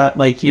 Yeah. I've got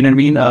like, you know what I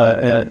mean?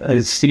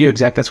 A studio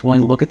exec that's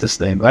willing to look at this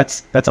thing.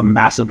 That's a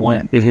massive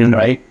win. Mm-hmm.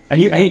 Right.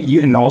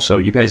 And also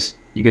you guys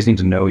need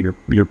to know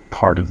you're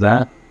part of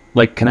that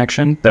like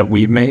connection that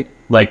we've made.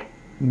 Like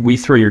we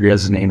throw your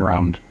guys' name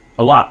around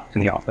a lot in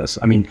the office.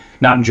 I mean,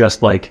 not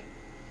just like,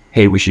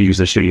 hey, we should use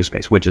the studio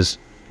space, which is,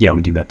 yeah,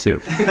 we do that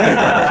too.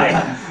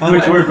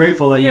 Which we're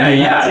grateful that you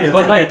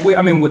But like,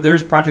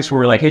 there's projects where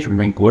we're like, hey, should we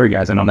bring Glory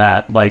guys in on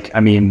that? Like, I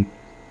mean,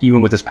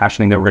 even with this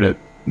passion thing that we're gonna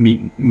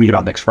meet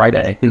about next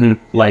Friday,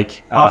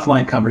 like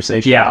offline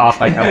conversation. Yeah,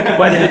 offline.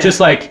 But it's just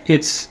like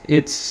it's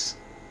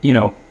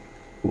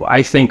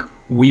I think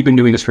we've been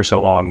doing this for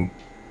so long.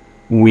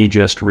 We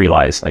just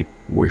realized like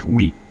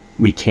we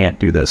can't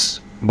do this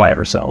by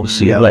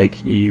ourselves. Yeah.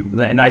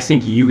 And I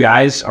think you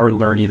guys are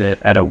learning it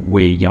at a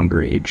way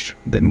younger age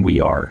than we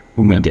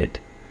did,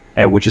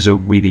 which is a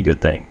really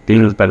good thing.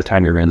 By the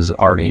time you're in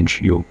our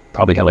age, you'll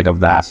probably have like a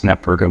vast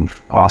network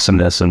of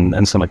awesomeness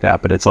and stuff like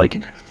that. But it's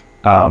like,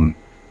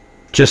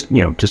 just to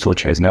let you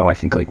guys know, I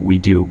think like we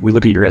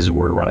look at your guys'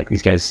 word, we're like,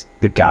 these guys,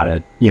 they've got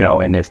it,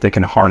 and if they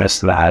can harness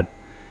that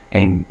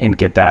and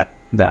get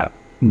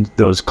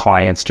those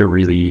clients to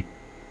really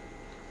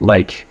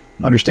like,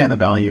 understand the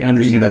value.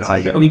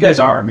 You guys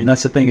are. I mean,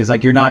 that's the thing is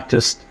like, you're not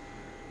just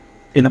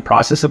in the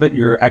process of it,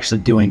 you're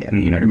actually doing it.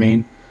 You know what I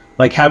mean?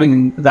 Like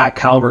having that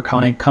caliber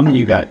come to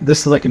you guys. This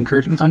is like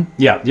encouragement time.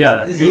 Yeah.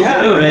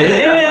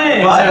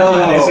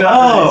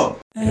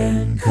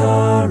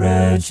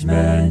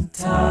 Encouragement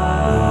time.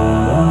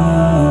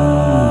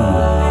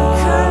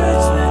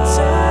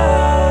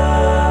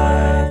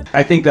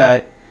 I think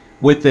that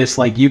with this,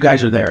 like you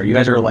guys are there. You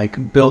guys are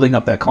like building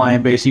up that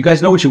client base. You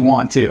guys know what you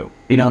want too.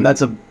 And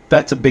that's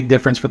a big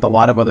difference with a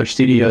lot of other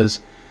studios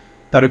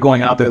that are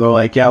going out there. They're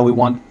like, yeah, we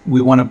want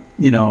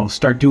to,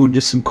 start doing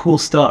just some cool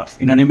stuff.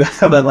 You know what I mean?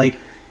 But like,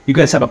 you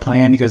guys have a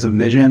plan. You guys have a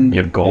vision.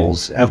 You have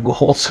goals. Have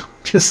goals.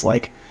 Just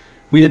like,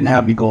 we didn't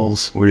have any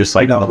goals. We're just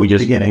like, we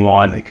just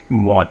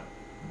want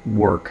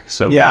work.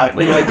 So yeah,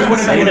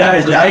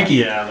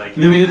 Nike.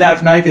 We did that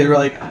for Nike. We're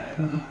like,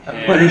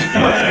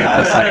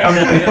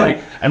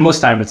 and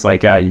most time it's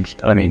like,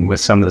 with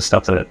some of the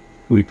stuff that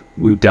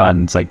we've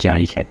done, it's like,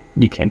 you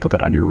can't put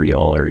that on your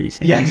reel or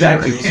yeah,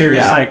 exactly.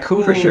 Seriously, like,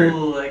 cool for sure.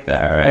 Like, all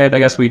right, I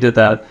guess we did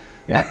that.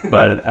 Yeah,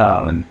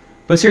 but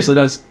seriously,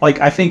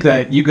 I think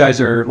that you guys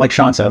are, like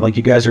Sean said, like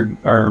you guys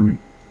are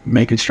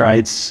making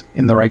strides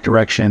in the right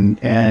direction,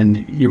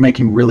 and you're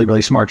making really,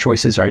 really smart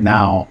choices right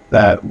now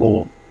that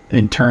will,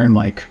 in turn,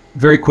 like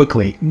very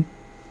quickly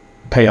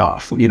pay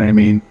off. You know what I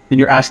mean? And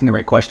you're asking the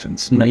right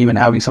questions. Even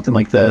having something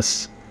like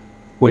this,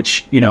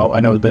 which I know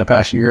has been a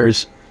passion of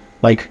yours,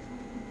 like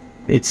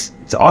it's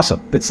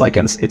awesome. It's like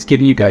it's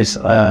giving you guys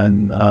a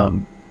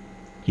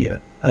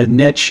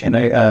niche and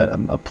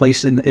a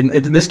place in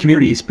this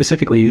community,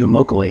 specifically even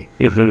locally,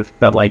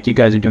 that like you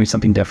guys are doing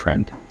something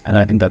different, and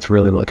I think that's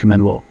really, really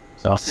commendable.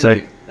 So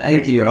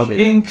thank you.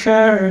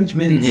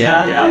 Encouragement.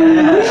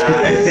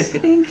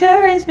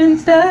 Encouragement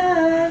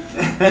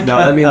stuff. No,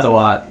 that means a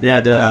lot.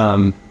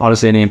 Yeah.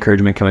 Honestly, any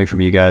encouragement coming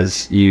from you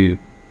guys,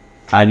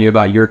 I knew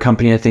about your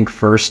company, I think,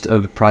 first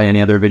of probably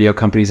any other video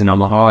companies in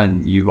Omaha,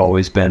 and you've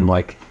always been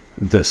like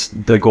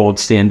the gold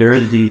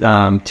standard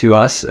to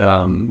us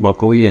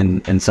locally,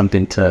 and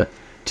something to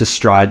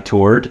strive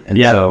toward. And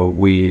so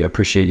we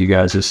appreciate you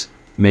guys just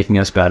making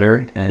us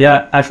better. And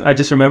Yeah, I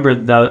just remember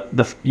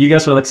you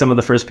guys were like some of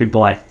the first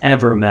people I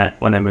ever met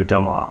when I moved to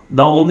Omaha.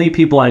 The only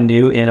people I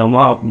knew in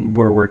Omaha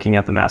were working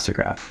at the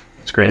Mastercraft.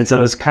 It's great. And so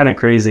it was kind of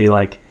crazy,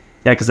 like,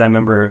 yeah, because I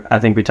remember, I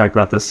think we talked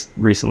about this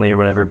recently or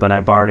whatever, but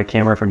I borrowed a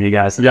camera from you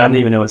guys. Yeah. I didn't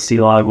even know what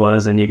C-Log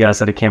was, and you guys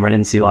had a camera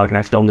in C-Log, and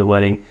I filmed a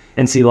wedding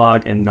in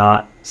C-Log and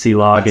not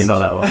C-Log. I saw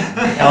that one.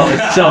 Oh,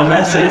 it's so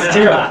messy. It's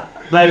terrible.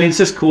 But I mean, it's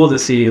just cool to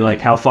see, like,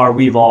 how far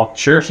we've all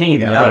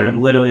came. Yeah.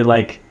 I'm literally,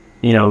 like,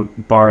 you know,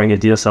 borrowing a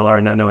DSLR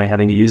and not knowing how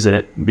to use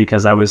it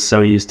because I was so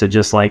used to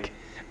just, like,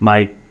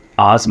 my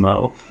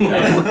Osmo.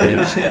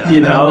 You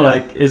know,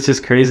 like, it's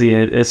just crazy.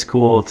 It's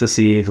cool to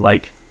see,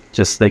 like,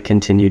 just the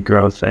continued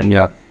growth, and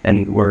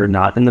we're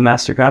not in the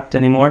Mastercraft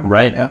anymore.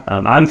 Right. Yeah.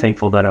 I'm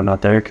thankful that I'm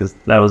not there because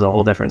that was a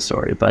whole different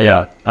story.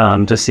 But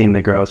just seeing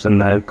the growth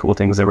and the cool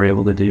things that we're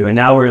able to do, and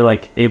now we're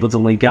like able to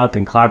link up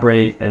and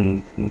collaborate,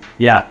 and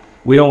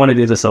we don't want to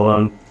do this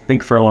alone. I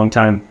think for a long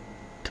time,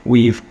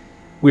 we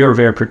were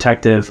very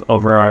protective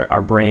over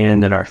our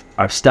brand and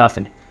our stuff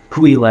and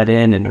who we let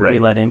in and who we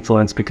let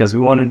influence because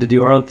we wanted to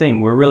do our own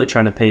thing. We're really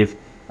trying to pave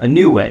a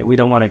new way. We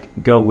don't want to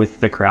go with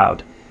the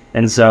crowd.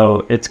 And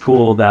so it's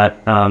cool that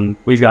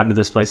we've gotten to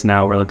this place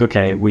now where, like,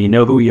 okay, we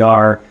know who we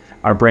are,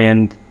 our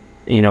brand,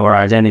 you know, our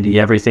identity,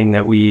 everything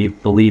that we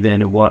believe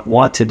in and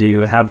want to do,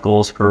 have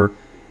goals for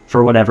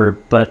whatever.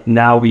 But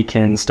now we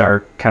can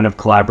start kind of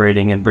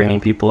collaborating and bringing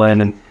people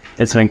in. And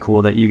it's been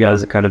cool that you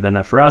guys have kind of done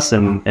that for us.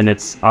 And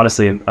it's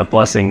honestly a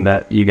blessing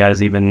that you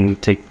guys even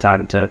take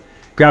time to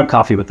grab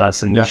coffee with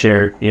us and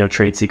share, you know,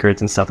 trade secrets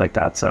and stuff like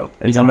that. So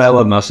you know what I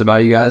love most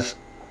about you guys?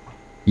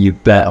 You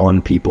bet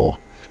on people.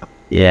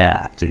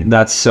 Yeah, dude,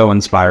 that's so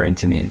inspiring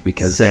to me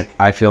because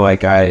I feel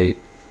like I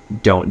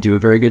don't do a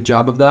very good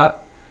job of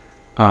that.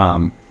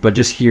 But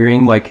just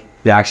hearing like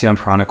the Axiom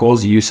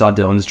Chronicles, you saw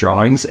Dylan's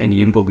drawings and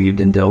you believed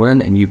in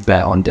Dylan and you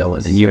bet on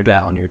Dylan and you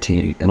bet on your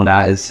team. And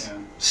that is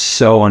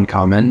so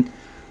uncommon.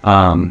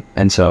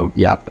 And so,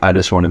 I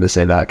just wanted to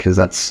say that because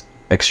that's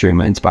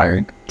extremely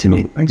inspiring to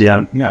me.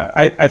 Yeah.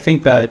 I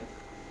think that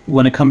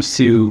when it comes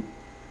to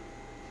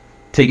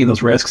taking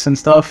those risks and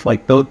stuff,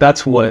 like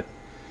that's what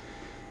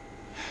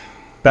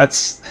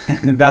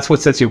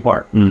sets you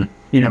apart. You know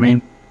what I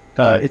mean?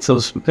 It's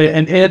those,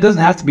 and it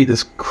doesn't have to be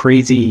this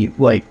crazy,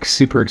 like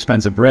super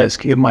expensive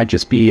risk. It might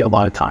just be a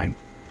lot of time,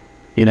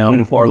 you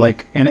know, or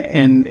like,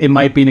 and it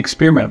might be an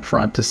experiment up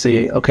front to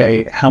see,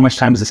 okay, how much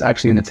time is this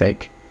actually going to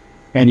take?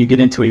 And you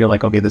get into it, you're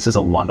like, okay, this is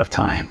a lot of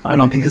time. I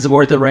don't think it's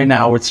worth it right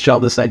now. Let's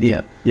shelve this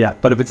idea. Yeah.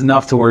 But if it's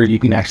enough to where you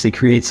can actually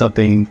create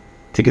something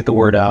to get the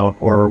word out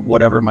or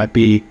whatever it might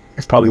be,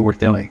 it's probably worth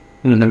doing.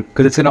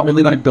 Because it's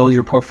really going to build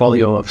your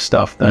portfolio of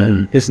stuff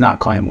that is not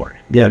client work.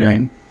 Yeah,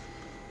 right.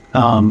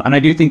 And I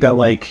do think that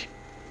like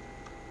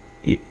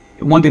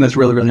one thing that's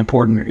really, really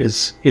important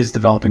is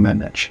developing that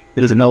niche.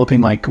 It is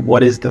developing like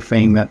what is the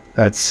thing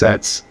that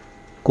sets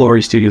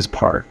Glory Studios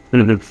apart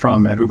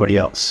from everybody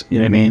else. You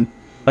know what I mean?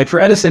 Like for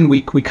Edison,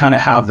 we kind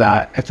of have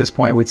that at this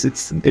point.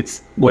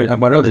 It's what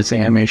others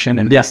animation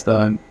and it's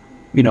the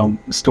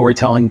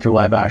storytelling through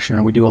live action,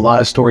 and we do a lot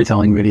of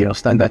storytelling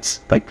videos. Then that's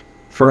like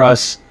for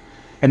us.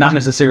 And not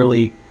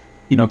necessarily,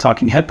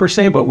 talking head per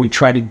se, but we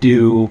try to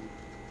do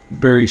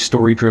very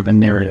story-driven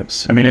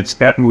narratives. I mean, it's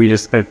that we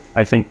just,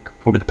 I think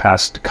over the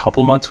past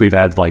couple months, we've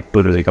had like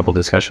literally a couple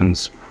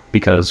discussions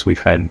because we've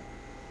had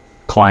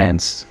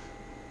clients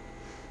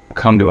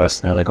come to us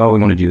and they're like, oh, we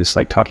want to do this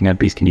like talking head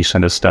piece. Can you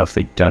send us stuff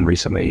they've done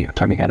recently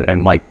talking head?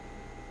 And like,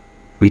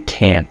 we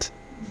can't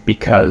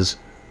because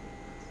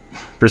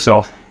first of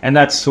all, and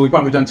that's so we've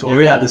probably done to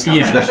we had this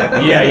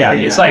yeah.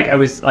 It's like I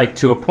was like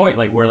to a point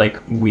like where like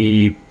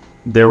it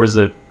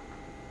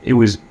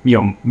was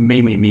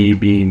mainly me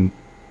being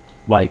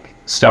like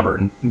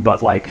stubborn,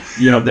 but like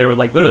they were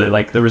like literally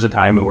like there was a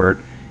time where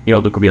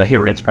Luke would be like, hey,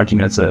 we're getting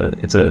project,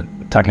 it's a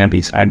talking head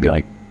piece. I'd be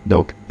like,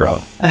 nope,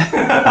 bro.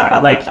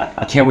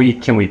 Like can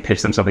we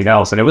pitch them something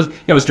else? And it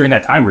was during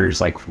that time where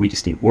it's like we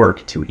just need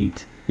work to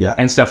eat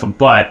and stuff.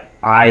 But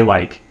I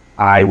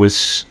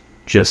was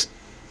just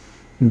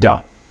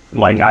done.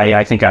 Like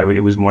I think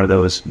it was one of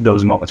those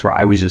moments where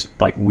I was just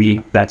like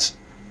that's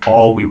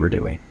all we were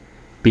doing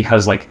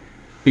because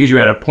you're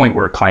at a point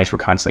where clients were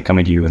constantly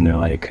coming to you and they're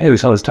like, hey, we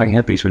saw this talking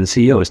head piece where the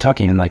CEO is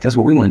talking and like that's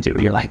what we want to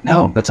do. You're like,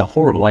 no, that's a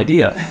horrible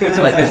idea. It's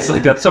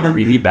like that's a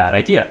really bad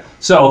idea.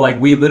 So like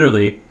we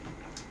literally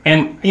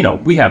and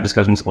we have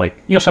discussions like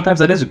sometimes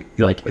that is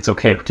like it's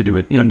okay to do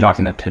it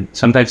talking that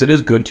sometimes it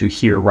is good to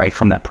hear right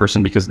from that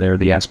person because they're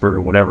the expert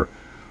or whatever.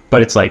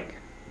 But it's like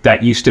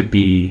that used to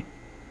be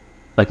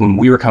like when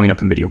we were coming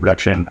up in video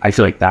production, I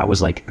feel like that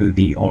was like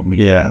the only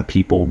thing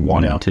people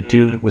wanted to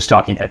do was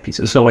talking head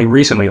pieces. So like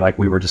recently, like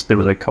there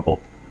was a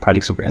couple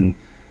projects and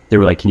they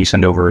were like, can you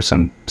send over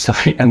some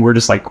stuff? And we're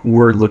just like,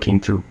 we're looking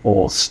through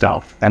old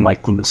stuff and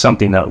like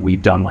something that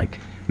we've done like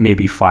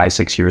maybe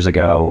 5-6 years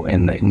ago.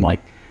 And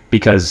like,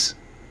 because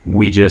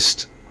we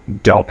just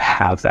don't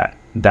have that.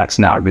 That's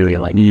not really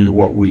like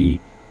what we,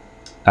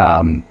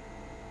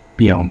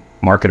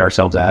 market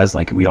ourselves as.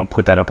 Like we don't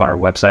put that up on our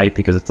website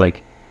because it's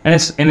like, and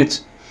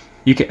it's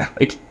you can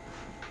like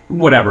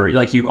whatever.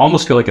 Like you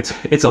almost feel like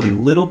it's a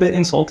little bit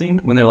insulting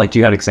when they're like, "Do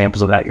you have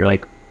examples of that?" You're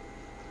like,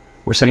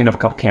 "We're setting up a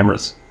couple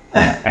cameras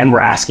and we're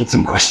asking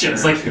some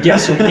questions." Like,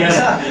 yes,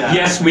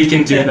 we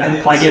can do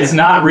that. Like, it's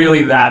not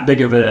really that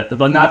big of a,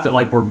 but not that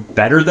like we're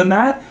better than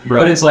that,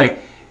 but it's like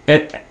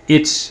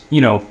it's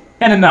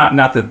and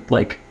not that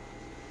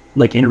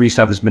like interview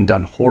stuff has been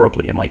done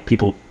horribly and like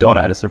people don't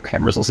edit their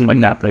cameras and stuff like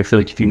that. But I feel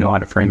like if you know how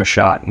to frame a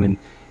shot and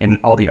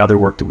all the other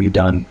work that we've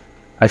done,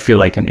 I feel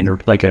like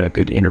a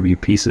good interview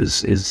piece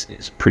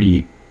is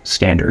pretty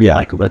standard. Yeah.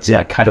 Like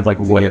kind of like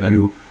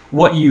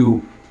what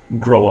you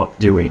grow up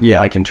doing. Yeah.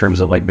 Like in terms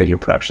of like video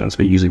productions,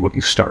 but usually what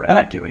you start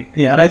at doing.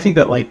 Yeah, and I think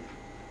that like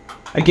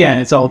again,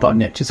 it's all about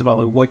niche. It's about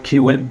like what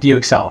do you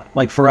excel at?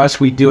 Like for us,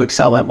 we do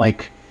excel at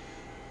like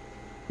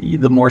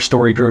the more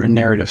story-driven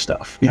narrative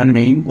stuff. You know what I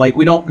mean? Like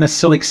we don't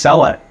necessarily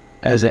excel at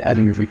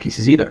interview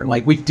pieces either.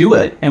 Like we do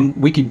it and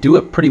we can do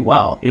it pretty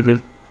well.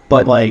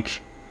 But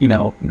like,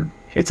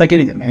 it's like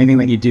anything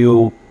that you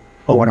do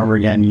over and over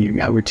again, you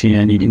got routine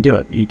and you can do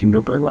it. You can do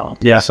it very well.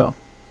 Yeah. So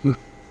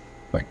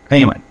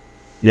anyway.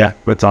 Yeah,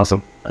 that's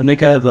awesome. I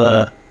think I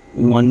have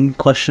one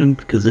question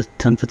because it's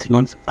 10-15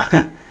 months.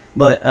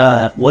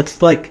 But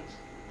what's like,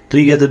 so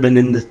you guys have been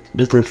in this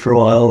business for a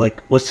while,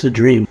 like what's the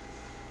dream?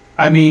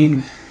 I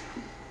mean,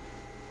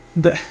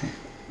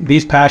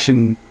 these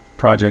passion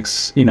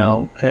projects,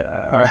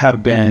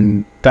 have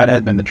been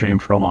the dream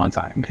for a long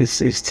time.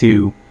 Is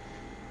to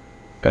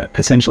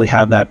essentially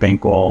have that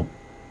bankroll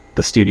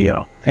the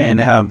studio and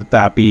have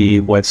that be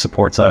what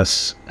supports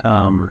us.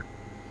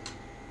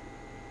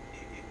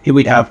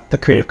 We'd have the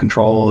creative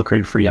control, the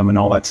creative freedom, and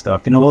all that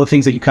stuff. All the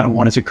things that you kind of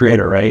want as a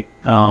creator, right?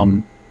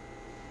 And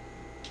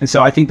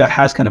so I think that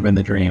has kind of been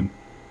the dream.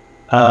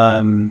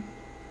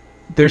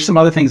 There's some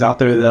other things out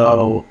there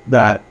though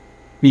that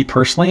me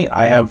personally,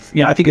 I have,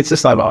 I think it's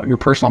just about your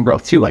personal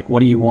growth too. Like, what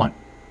do you want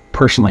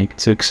personally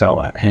to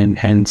excel at?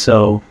 And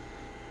so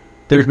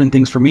there's been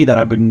things for me that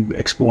I've been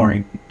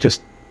exploring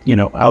just,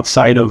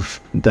 outside of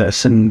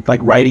this, and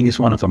like writing is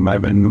one of them.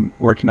 I've been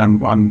working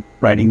on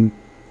writing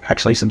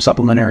actually some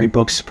supplementary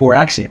books for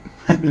Axiom,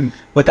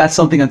 but that's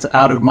something that's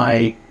out of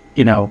my,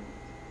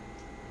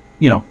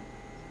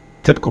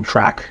 typical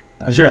track.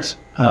 Sure.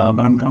 But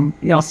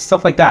I'm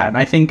stuff like that. And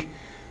I think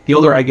the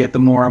older I get, the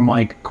more I'm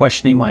like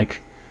questioning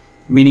like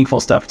meaningful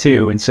stuff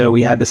too. And so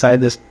we had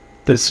decided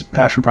this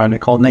passion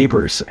project called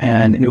Neighbors,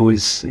 and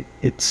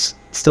it's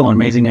still an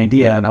amazing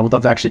idea. And I would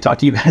love to actually talk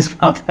to you guys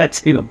about that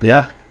too.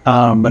 Yeah.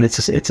 But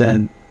it's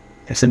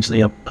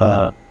essentially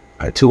a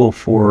tool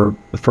for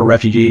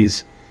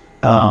refugees,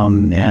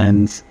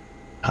 and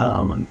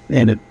I'm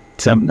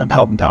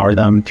help empower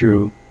them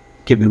through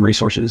giving them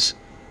resources.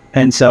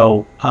 And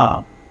so,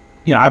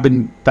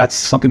 that's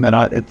something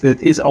that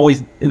it is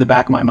always in the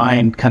back of my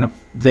mind, kind of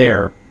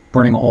there,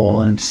 burning a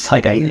hole. And it's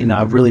like,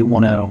 I really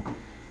want to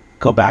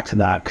go back to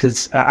that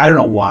because I don't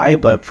know why,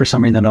 but for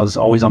some reason that was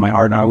always on my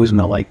heart, and I always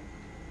know like,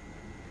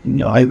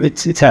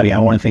 it's heavy. I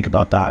want to think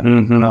about that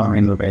on a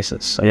regular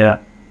basis. So. Yeah.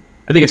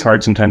 I think it's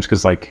hard sometimes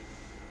because like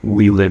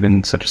we live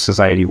in such a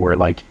society where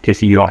like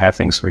if you don't have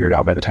things figured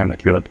out by the time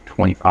that you're like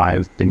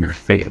 25, then you're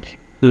failed.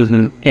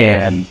 Mm-hmm.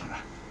 And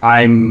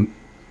I'm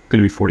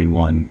going to be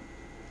 41,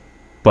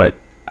 but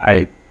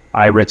I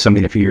read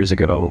something a few years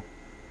ago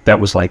that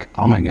was like,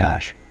 oh my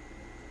gosh,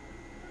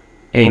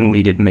 Ang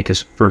Lee didn't make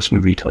his first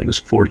movie till he was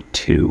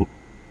 42.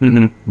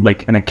 Mm-hmm.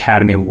 Like an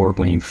Academy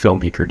Award-winning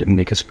filmmaker didn't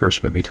make his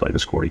first movie till he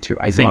was 42.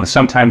 I think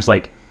sometimes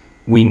like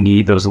we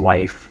need those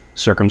life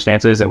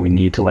circumstances that we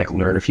need to like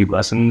learn a few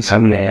lessons,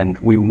 and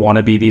we want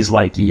to be these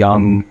like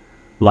young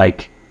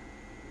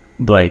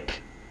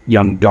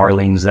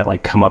darlings that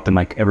like come up and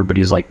like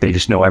everybody's like they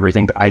just know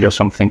everything. But I just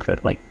don't think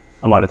that like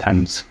a lot of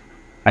times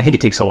I think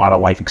it takes a lot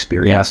of life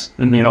experience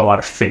and a lot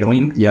of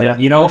failing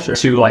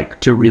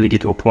to really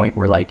get to a point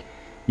where like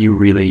you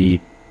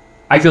really,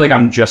 I feel like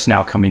I'm just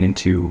now coming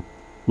into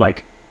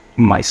like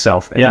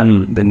myself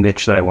and the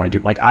niche that I want to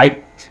do. Like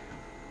I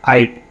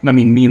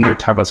mean, me and Luke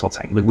talk about this all the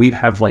time.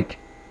 Like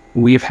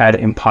we've had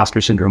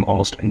imposter syndrome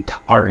almost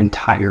our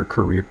entire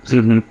career.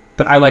 Mm-hmm.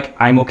 But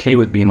I'm okay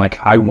with being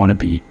like, I want to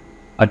be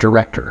a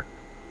director.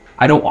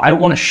 I don't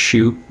want to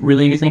shoot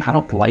really anything. I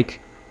don't like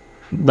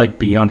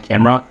being on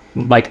camera.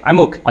 Like I'm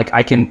okay. Like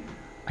I can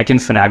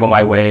finagle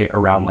my way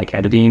around like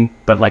editing,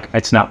 but like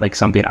it's not like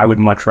something I would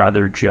much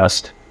rather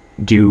just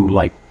do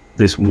like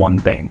this one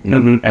thing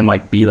and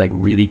like be like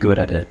really good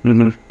at it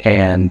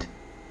and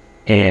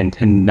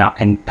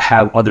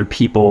have other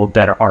people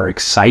that are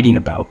exciting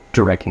about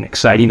directing,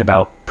 exciting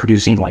about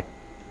producing. Like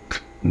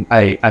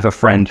I have a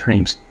friend, her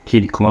name's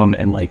Katie Klum,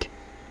 and like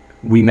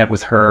we met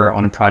with her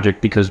on a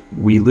project because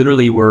we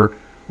literally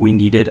we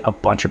needed a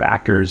bunch of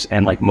actors,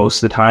 and like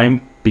most of the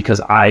time,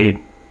 because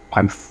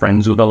I'm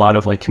friends with a lot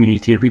of like community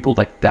theater people,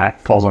 like that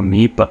falls on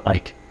me, but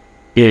like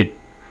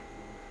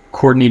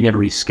coordinating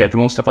everybody's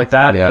schedule and stuff like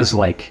that is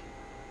like,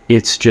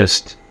 it's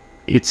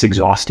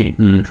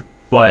exhausting.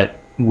 But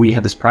we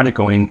had this project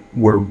going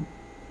where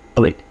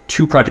like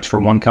 2 projects for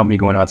one company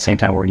going on at the same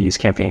time where we needed this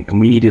campaign, and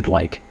we needed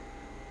like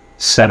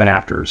 7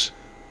 actors,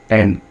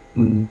 and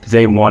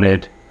they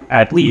wanted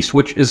at least,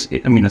 which is,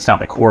 I mean, it's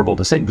not like horrible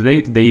to say, but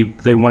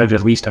they wanted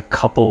at least a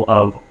couple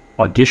of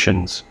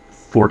auditions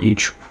for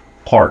each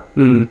part.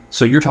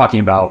 So you're talking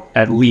about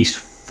at least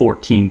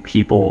 14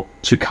 people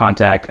to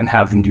contact and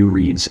have them do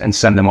reads and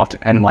send them off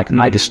to, and like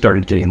I just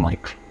started getting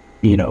like,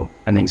 you know,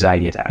 an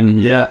anxiety attack.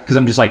 Yeah. Because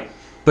I'm just like,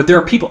 but there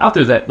are people out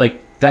there that like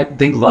that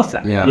they love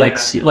that. Yeah.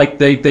 Like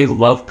they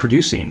love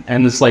producing,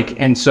 and it's like,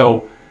 and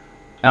so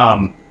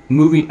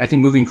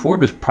moving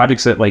forward with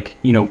projects that like,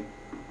 you know,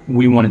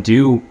 we want to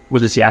do,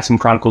 whether it's the Axiom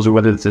Chronicles or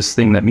whether it's this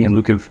thing that me and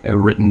Luke have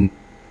written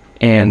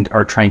and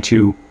are trying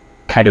to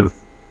kind of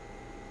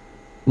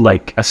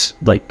like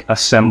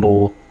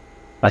assemble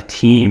a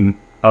team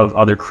of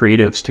other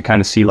creatives to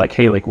kind of see like,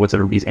 hey, like what's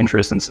everybody's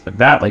interest and stuff like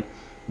that. Like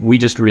we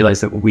just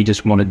realized that we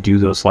just want to do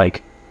those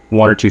like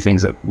one or two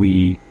things that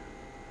we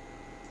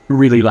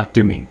really like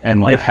doing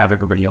and like have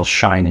everybody else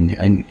shine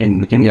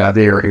in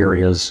their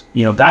areas.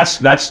 You know,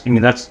 that's I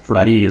mean, that's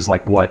for me is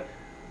like what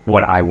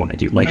I want to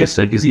do. Like I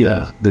said, is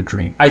the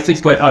dream. I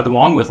think, but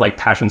along with like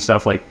passion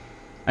stuff, like,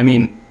 I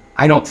mean,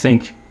 I don't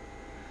think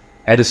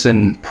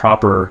Edison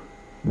proper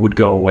would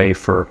go away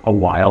for a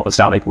while. It's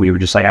not like we were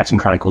just like Axiom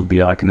Chronicles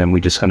be like, and then we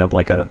just kind of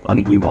like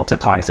we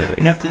multiply it,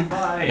 and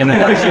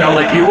then you know,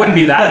 like it wouldn't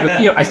be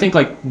that. You know, I think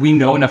like we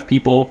know enough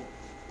people.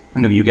 I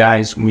know you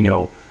guys. We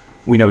know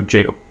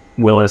Jacob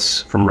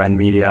Willis from Ren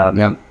Media.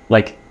 Yeah.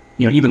 Like,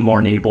 you know, even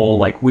Lauren Abel.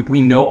 Like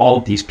we know all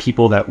of these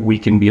people that we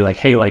can be like,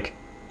 hey, like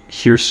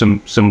here's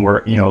some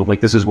work. You know,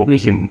 like this is what we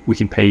can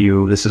pay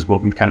you. This is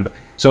what we kind of.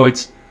 So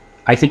it's,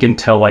 I think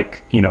until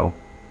like, you know,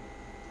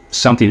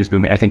 something is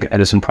booming, I think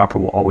Edison proper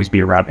will always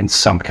be around in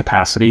some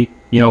capacity,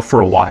 you know, for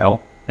a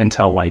while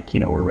until like, you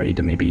know, we're ready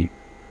to maybe,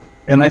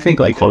 and I think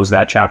like close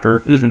that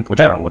chapter,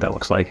 which I don't know what that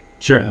looks like.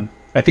 Sure.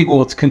 I think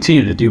we'll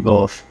continue to do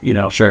both, you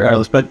know, Sure.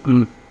 regardless. But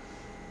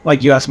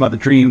like you asked about the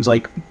dreams,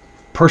 like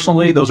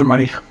personally, those are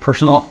my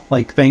personal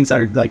like things that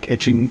are like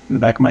itching in the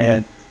back of my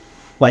head.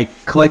 Like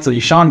collectively,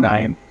 Sean and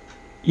I,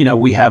 you know,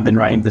 we have been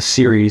writing this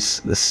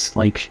series, this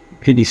like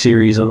indie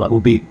series that will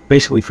be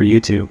basically for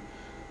YouTube.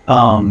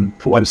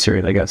 For web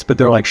series, I guess, but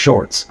they're like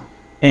shorts.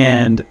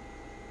 And,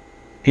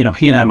 you know,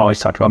 he and I have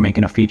always talked about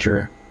making a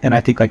feature. And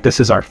I think like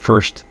this is our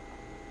first,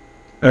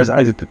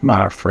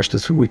 not our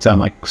first, we've done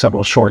like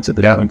several shorts at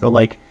the time, but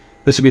like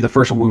this would be the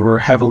first one we were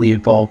heavily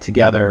involved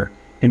together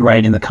in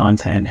writing the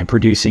content and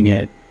producing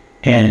it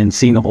and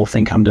seeing the whole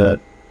thing come to,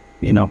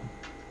 you know,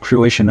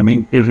 fruition. I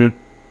mean,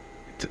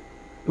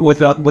 with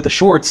the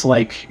shorts,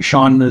 like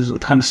Sean is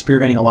kind of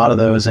spearheading a lot of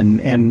those,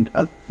 and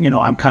you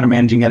know, I'm kind of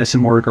managing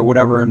Edison work or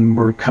whatever, and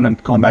we're kind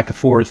of going back and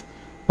forth.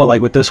 But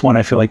like with this one,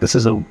 I feel like this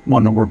is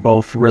one that we're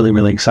both really,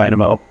 really excited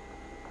about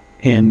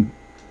and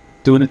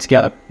doing it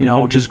together, you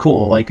know, which is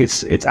cool. Like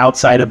it's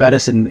outside of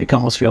Edison. It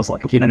almost feels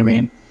like, you know what I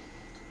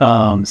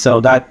mean?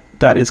 So that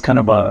is kind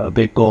of a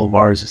big goal of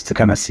ours, is to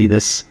kind of see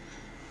these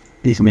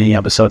mini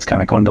episodes kind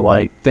of going to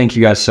light. Thank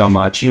you guys so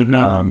much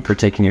for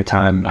taking your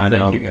time. I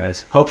know. Thank you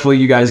guys. Hopefully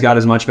you guys got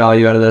as much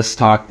value out of this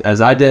talk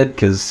as I did,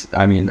 because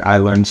I mean, I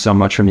learned so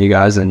much from you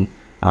guys, and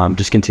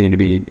just continue to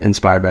be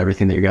inspired by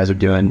everything that you guys are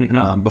doing.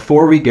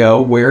 Before we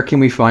go, where can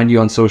we find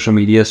you on social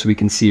media so we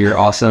can see your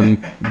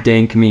awesome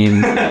dank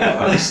meme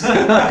posts?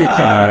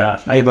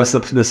 I gave us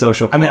the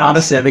social. I mean,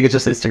 honestly, I think it's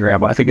just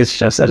Instagram. I think it's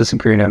just Edison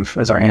Creative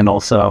as our handle.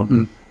 So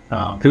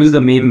Who's the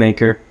meme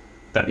maker?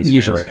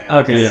 usually.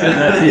 Okay,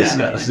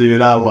 yeah.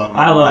 Dude, I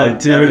love it.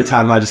 Dude, every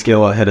time I just get a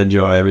little hit of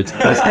joy every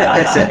time.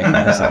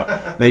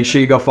 So make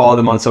sure you go follow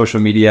them on social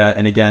media.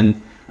 And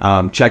again,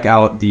 check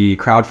out the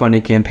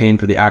crowdfunding campaign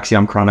for the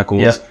Axiom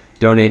Chronicles. Yep.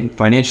 Donate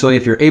financially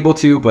if you're able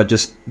to, but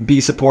just be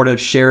supportive,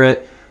 share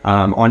it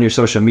on your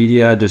social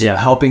media. Just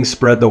helping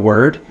spread the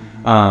word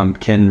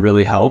can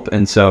really help.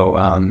 And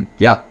so,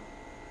 yeah,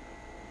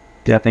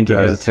 thank you.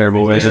 That was a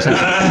terrible way. Just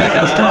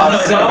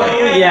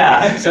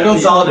Yeah. still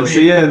solid to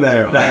see you in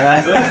there.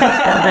 That's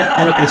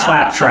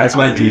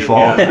my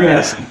default.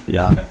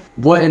 Yeah.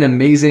 What an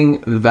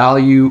amazing,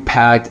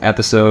 value-packed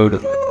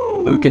episode.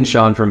 Luke and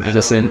Sean from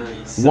Edison.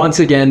 Once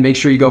again, make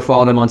sure you go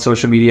follow them on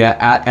social media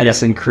at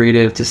Edison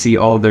Creative to see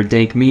all of their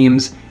dank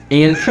memes.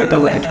 And the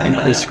link in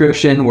the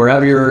description,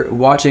 wherever you're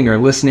watching or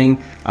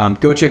listening.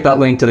 Go check that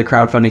link to the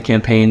crowdfunding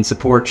campaign.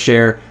 Support,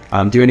 share,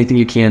 do anything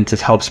you can to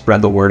help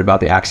spread the word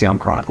about the Axiom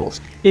Chronicles.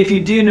 If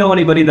you do know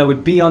anybody that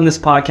would be on this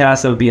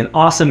podcast, that would be an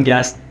awesome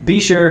guest, be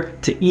sure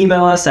to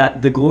email us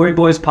at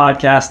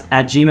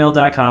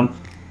thegloryboyspodcast@gmail.com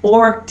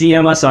or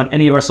DM us on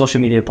any of our social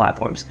media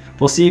platforms.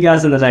 We'll see you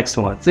guys in the next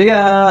one. See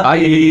ya!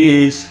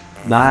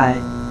 Bye.